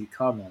all too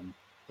common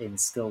in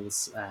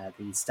schools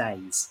these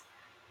days.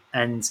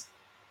 And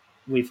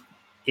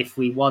if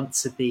we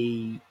want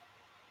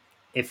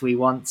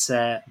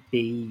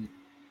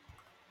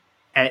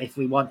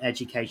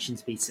education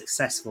to be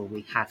successful,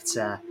 we have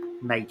to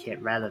make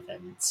it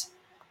relevant.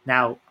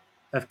 Now,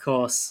 of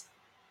course,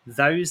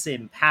 those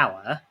in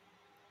power,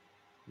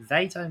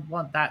 they don't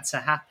want that to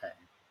happen,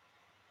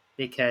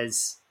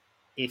 because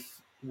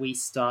if we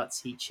start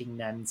teaching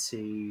them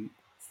to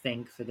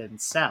think for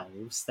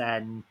themselves,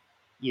 then,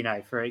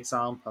 for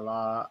example,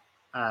 our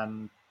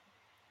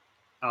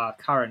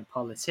current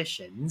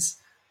politicians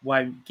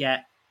won't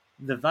get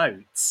the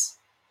votes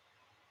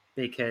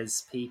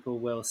because people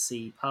will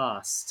see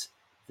past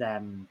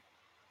them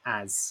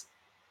as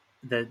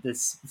the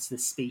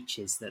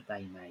speeches that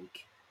they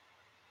make,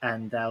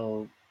 and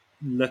they'll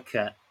look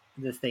at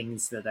the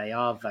things that they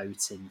are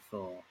voting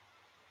for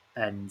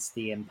and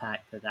the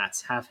impact that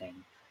that's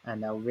having,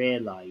 and they'll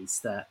realise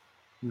that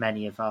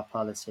many of our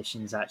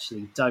politicians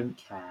actually don't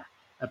care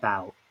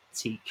about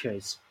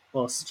teachers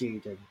or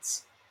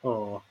students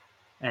or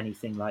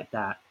anything like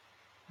that.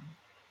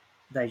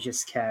 They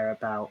just care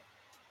about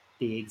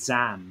the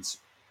exams,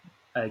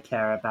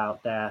 care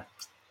about their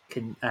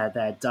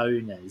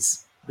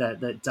donors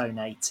that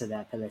donate to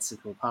their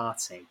political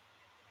party.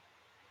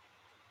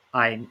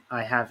 I know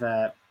I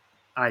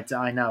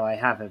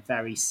have a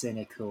very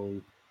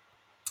cynical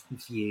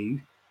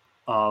view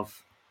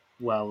of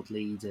world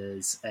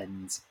leaders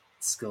and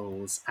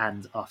schools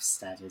and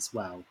Ofsted as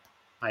well.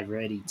 I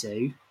really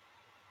do.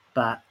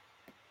 But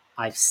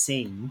I've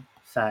seen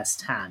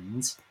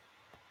firsthand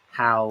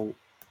how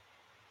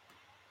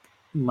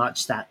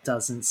much that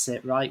doesn't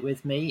sit right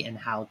with me and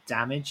how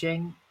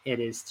damaging it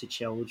is to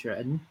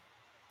children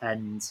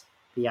and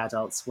the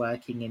adults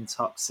working in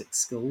toxic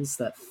schools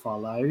that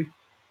follow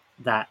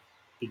that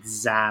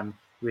exam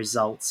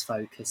results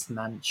focused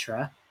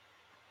mantra.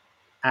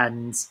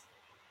 And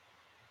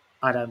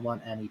I don't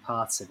want any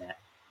part of it.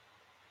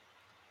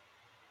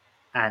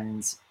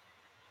 And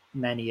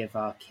many of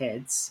our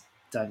kids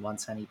don't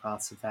want any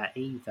part of that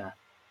either.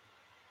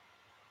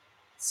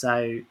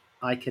 So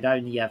I could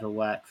only ever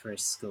work for a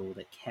school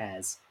that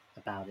cares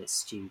about its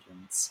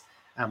students.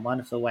 And one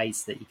of the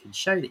ways that you can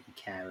show that you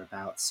care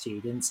about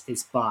students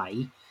is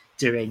by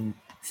doing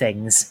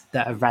things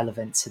that are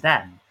relevant to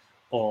them,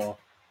 or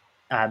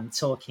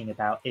talking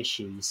about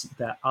issues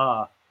that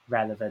are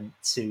relevant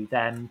to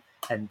them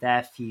and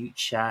their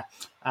future.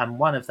 And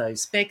one of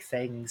those big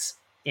things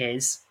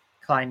is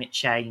climate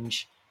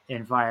change,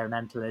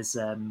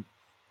 environmentalism.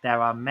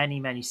 There are many,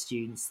 many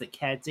students that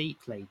care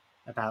deeply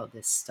about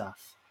this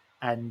stuff,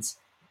 and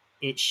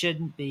it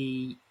shouldn't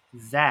be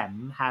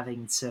them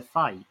having to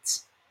fight.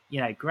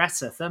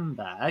 Greta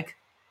Thunberg,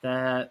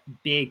 the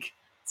big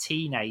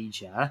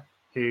teenager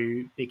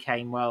who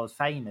became world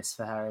famous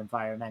for her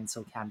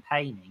environmental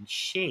campaigning,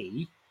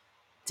 she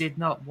did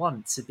not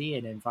want to be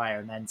an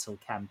environmental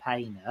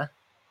campaigner,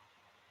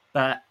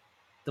 but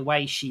the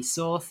way she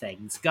saw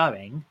things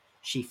going,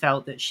 she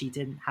felt that she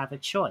didn't have a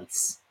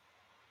choice.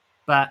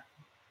 But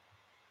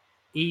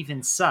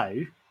even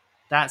so,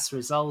 that's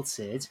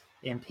resulted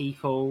in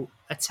people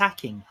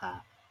attacking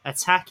her,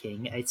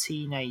 attacking a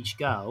teenage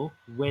girl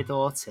with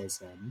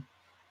autism,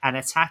 and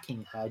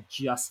attacking her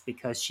just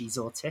because she's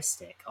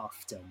autistic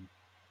often.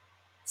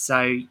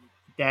 So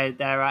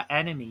there are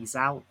enemies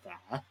out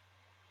there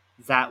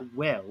that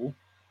will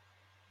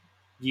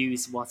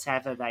use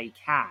whatever they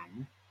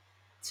can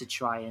to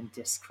try and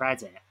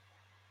discredit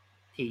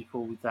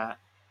people that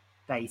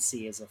they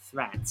see as a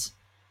threat.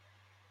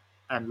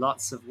 And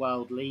lots of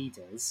world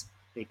leaders,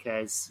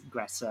 because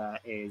Greta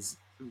is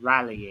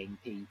rallying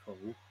people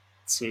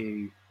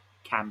to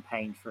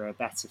campaign for a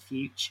better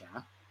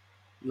future,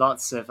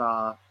 lots of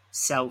our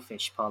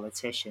selfish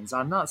politicians,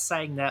 I'm not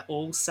saying they're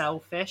all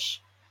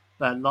selfish,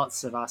 but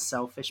lots of our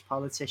selfish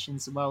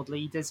politicians and world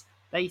leaders,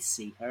 they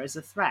see her as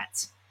a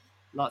threat.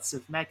 Lots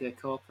of mega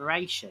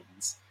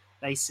corporations,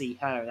 they see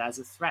her as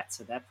a threat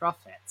to their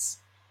profits.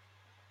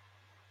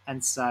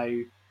 And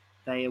so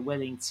they are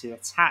willing to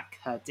attack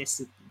her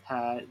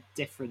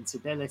different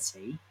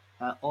ability,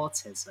 her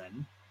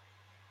autism,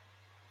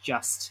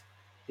 just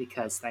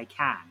because they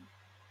can,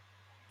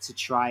 to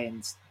try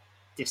and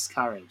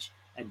discourage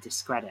and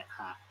discredit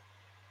her.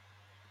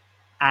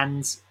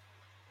 And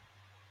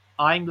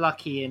I'm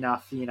lucky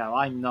enough,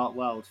 I'm not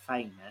world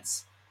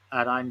famous,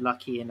 and I'm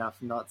lucky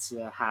enough not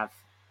to have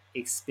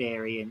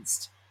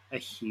experienced a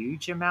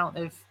huge amount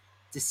of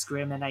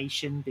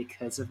discrimination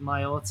because of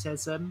my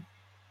autism.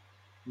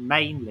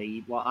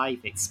 Mainly what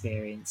I've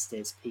experienced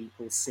is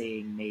people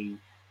seeing me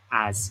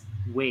as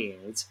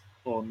weird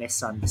or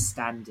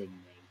misunderstanding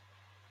me.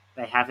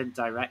 They haven't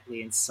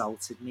directly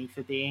insulted me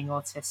for being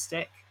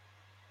autistic,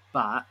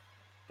 but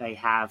they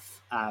have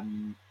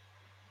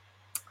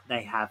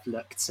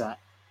looked at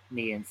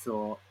me and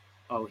thought,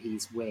 "Oh,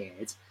 he's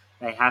weird."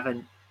 They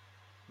haven't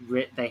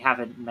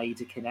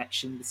made a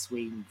connection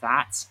between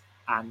that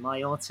and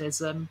my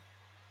autism,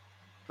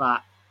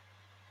 but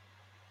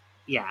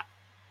yeah,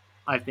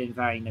 I've been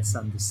very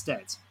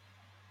misunderstood.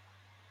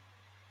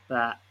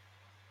 But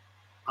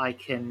I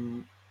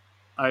can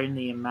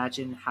only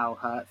imagine how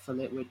hurtful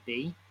it would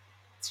be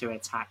to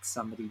attack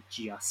somebody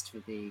just for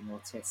being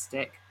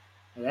autistic.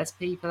 But there's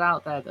people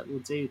out there that will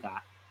do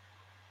that.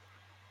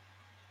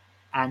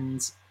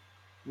 And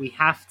we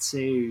have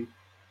to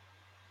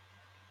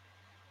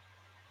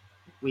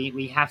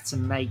we have to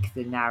make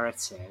the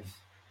narrative,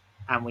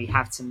 and we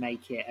have to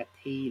make it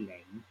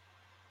appealing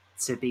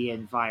to be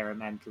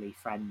environmentally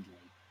friendly.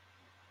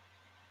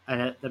 And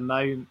at the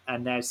moment,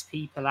 and there's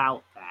people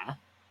out there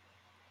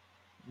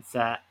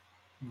that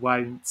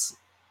won't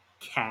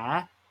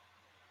care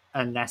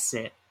unless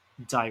it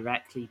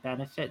directly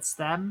benefits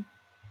them.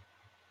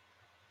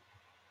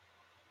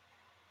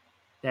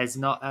 There's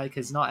not,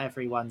 because not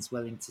everyone's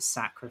willing to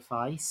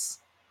sacrifice,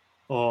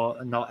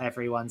 or not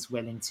everyone's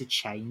willing to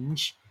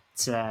change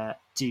to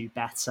do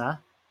better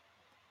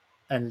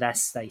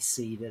unless they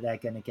see that they're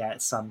going to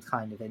get some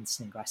kind of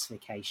instant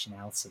gratification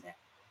out of it.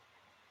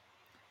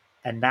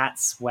 And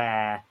that's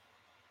where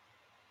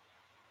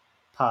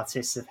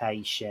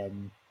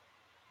participation,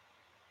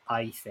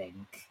 I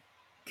think,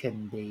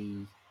 can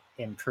be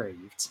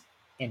improved,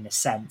 in the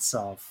sense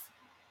of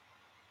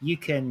you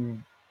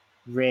can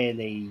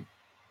really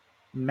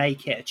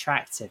make it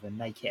attractive and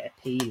make it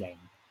appealing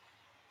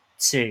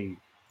to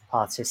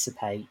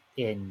participate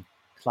in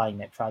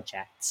climate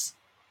projects.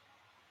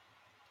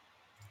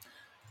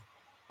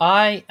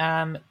 I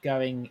am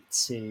going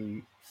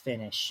to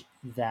finish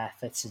there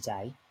for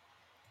today.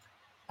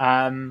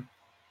 I've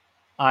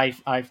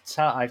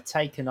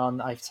taken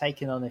on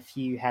a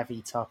few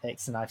heavy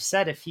topics, and I've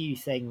said a few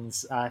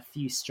things, a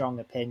few strong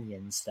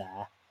opinions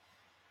there,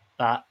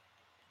 but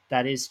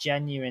that is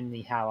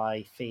genuinely how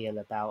I feel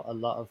about a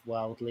lot of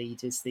world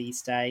leaders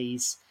these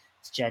days.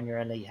 It's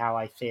genuinely how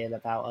I feel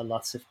about a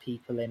lot of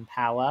people in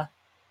power.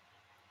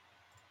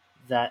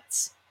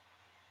 That,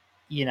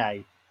 you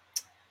know,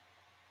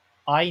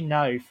 I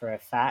know for a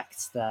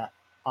fact that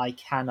I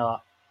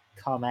cannot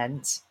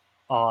comment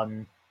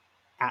on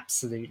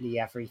absolutely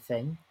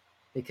everything,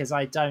 because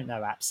I don't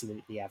know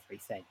absolutely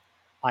everything.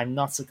 I'm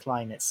not a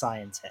climate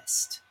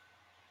scientist,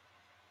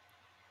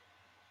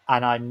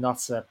 and I'm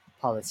not a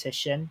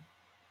politician,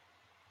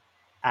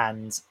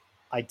 and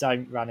I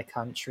don't run a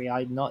country.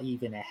 I'm not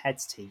even a head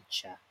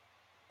teacher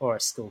or a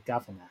school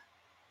governor.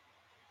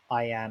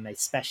 I am a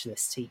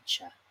specialist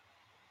teacher.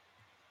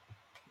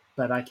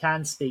 But I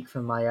can speak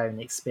from my own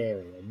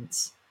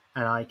experience,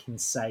 and I can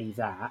say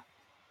that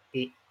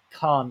it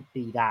can't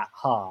be that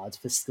hard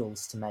for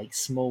schools to make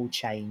small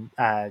change.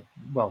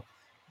 Well,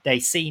 they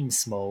seem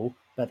small,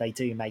 but they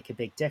do make a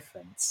big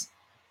difference.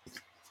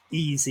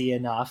 Easy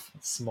enough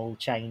small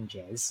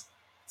changes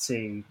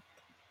to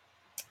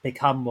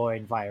become more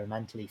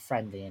environmentally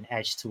friendly and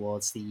edge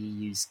towards the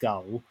EU's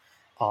goal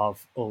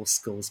of all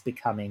schools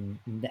becoming,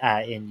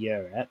 in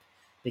Europe,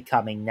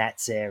 becoming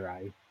net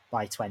zero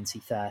by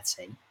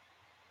 2030.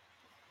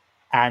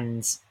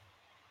 And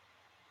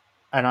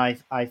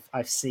I've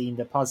seen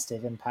the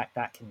positive impact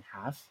that can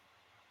have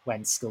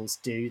when schools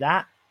do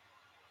that.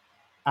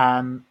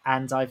 And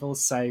I've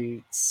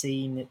also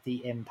seen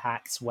the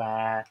impact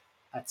where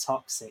a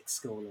toxic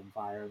school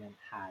environment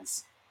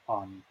has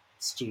on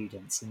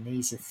students. And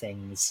these are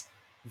things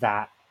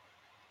that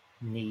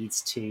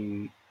needs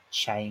to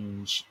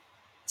change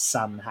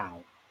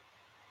somehow.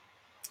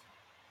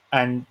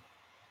 And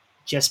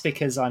just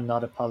because I'm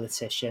not a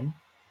politician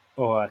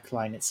or a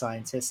climate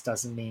scientist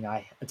doesn't mean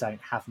I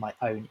don't have my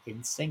own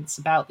instincts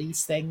about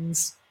these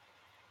things.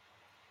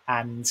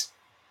 And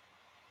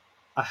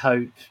I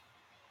hope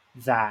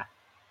that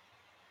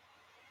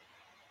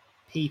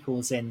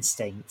people's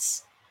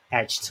instincts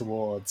edge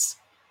towards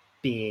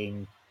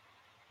being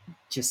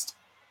just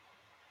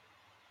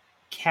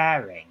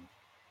caring,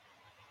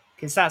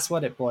 because that's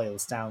what it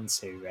boils down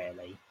to,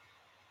 really.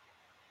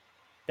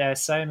 There are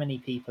so many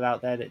people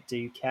out there that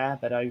do care,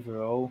 but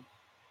overall,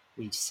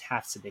 we just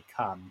have to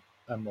become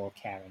a more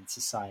caring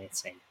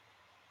society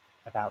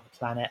about the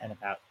planet and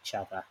about each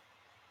other.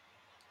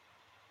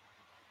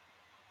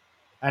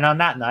 And on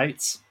that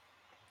note,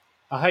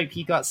 I hope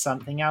you got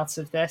something out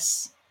of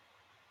this.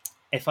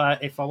 If I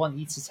want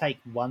you to take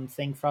one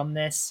thing from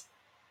this,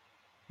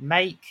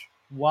 make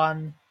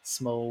one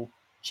small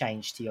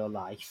change to your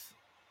life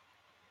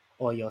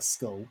or your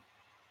school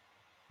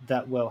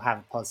that will have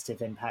a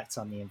positive impact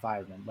on the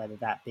environment, whether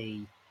that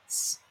be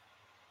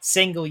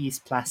single-use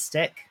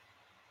plastic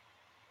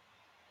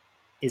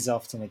is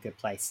often a good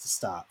place to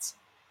start.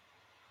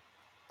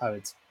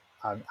 And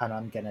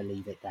I'm going to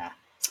leave it there.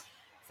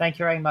 Thank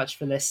you very much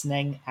for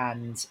listening,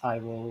 and I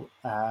will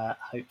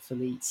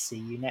hopefully see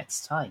you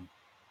next time.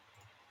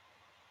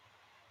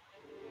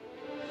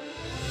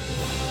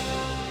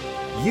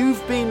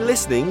 You've been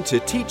listening to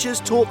Teachers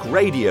Talk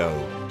Radio.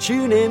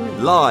 Tune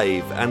in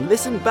live and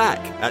listen back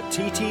at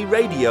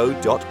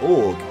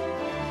ttradio.org.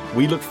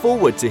 We look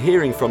forward to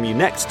hearing from you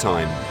next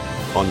time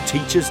on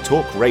Teachers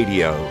Talk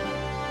Radio.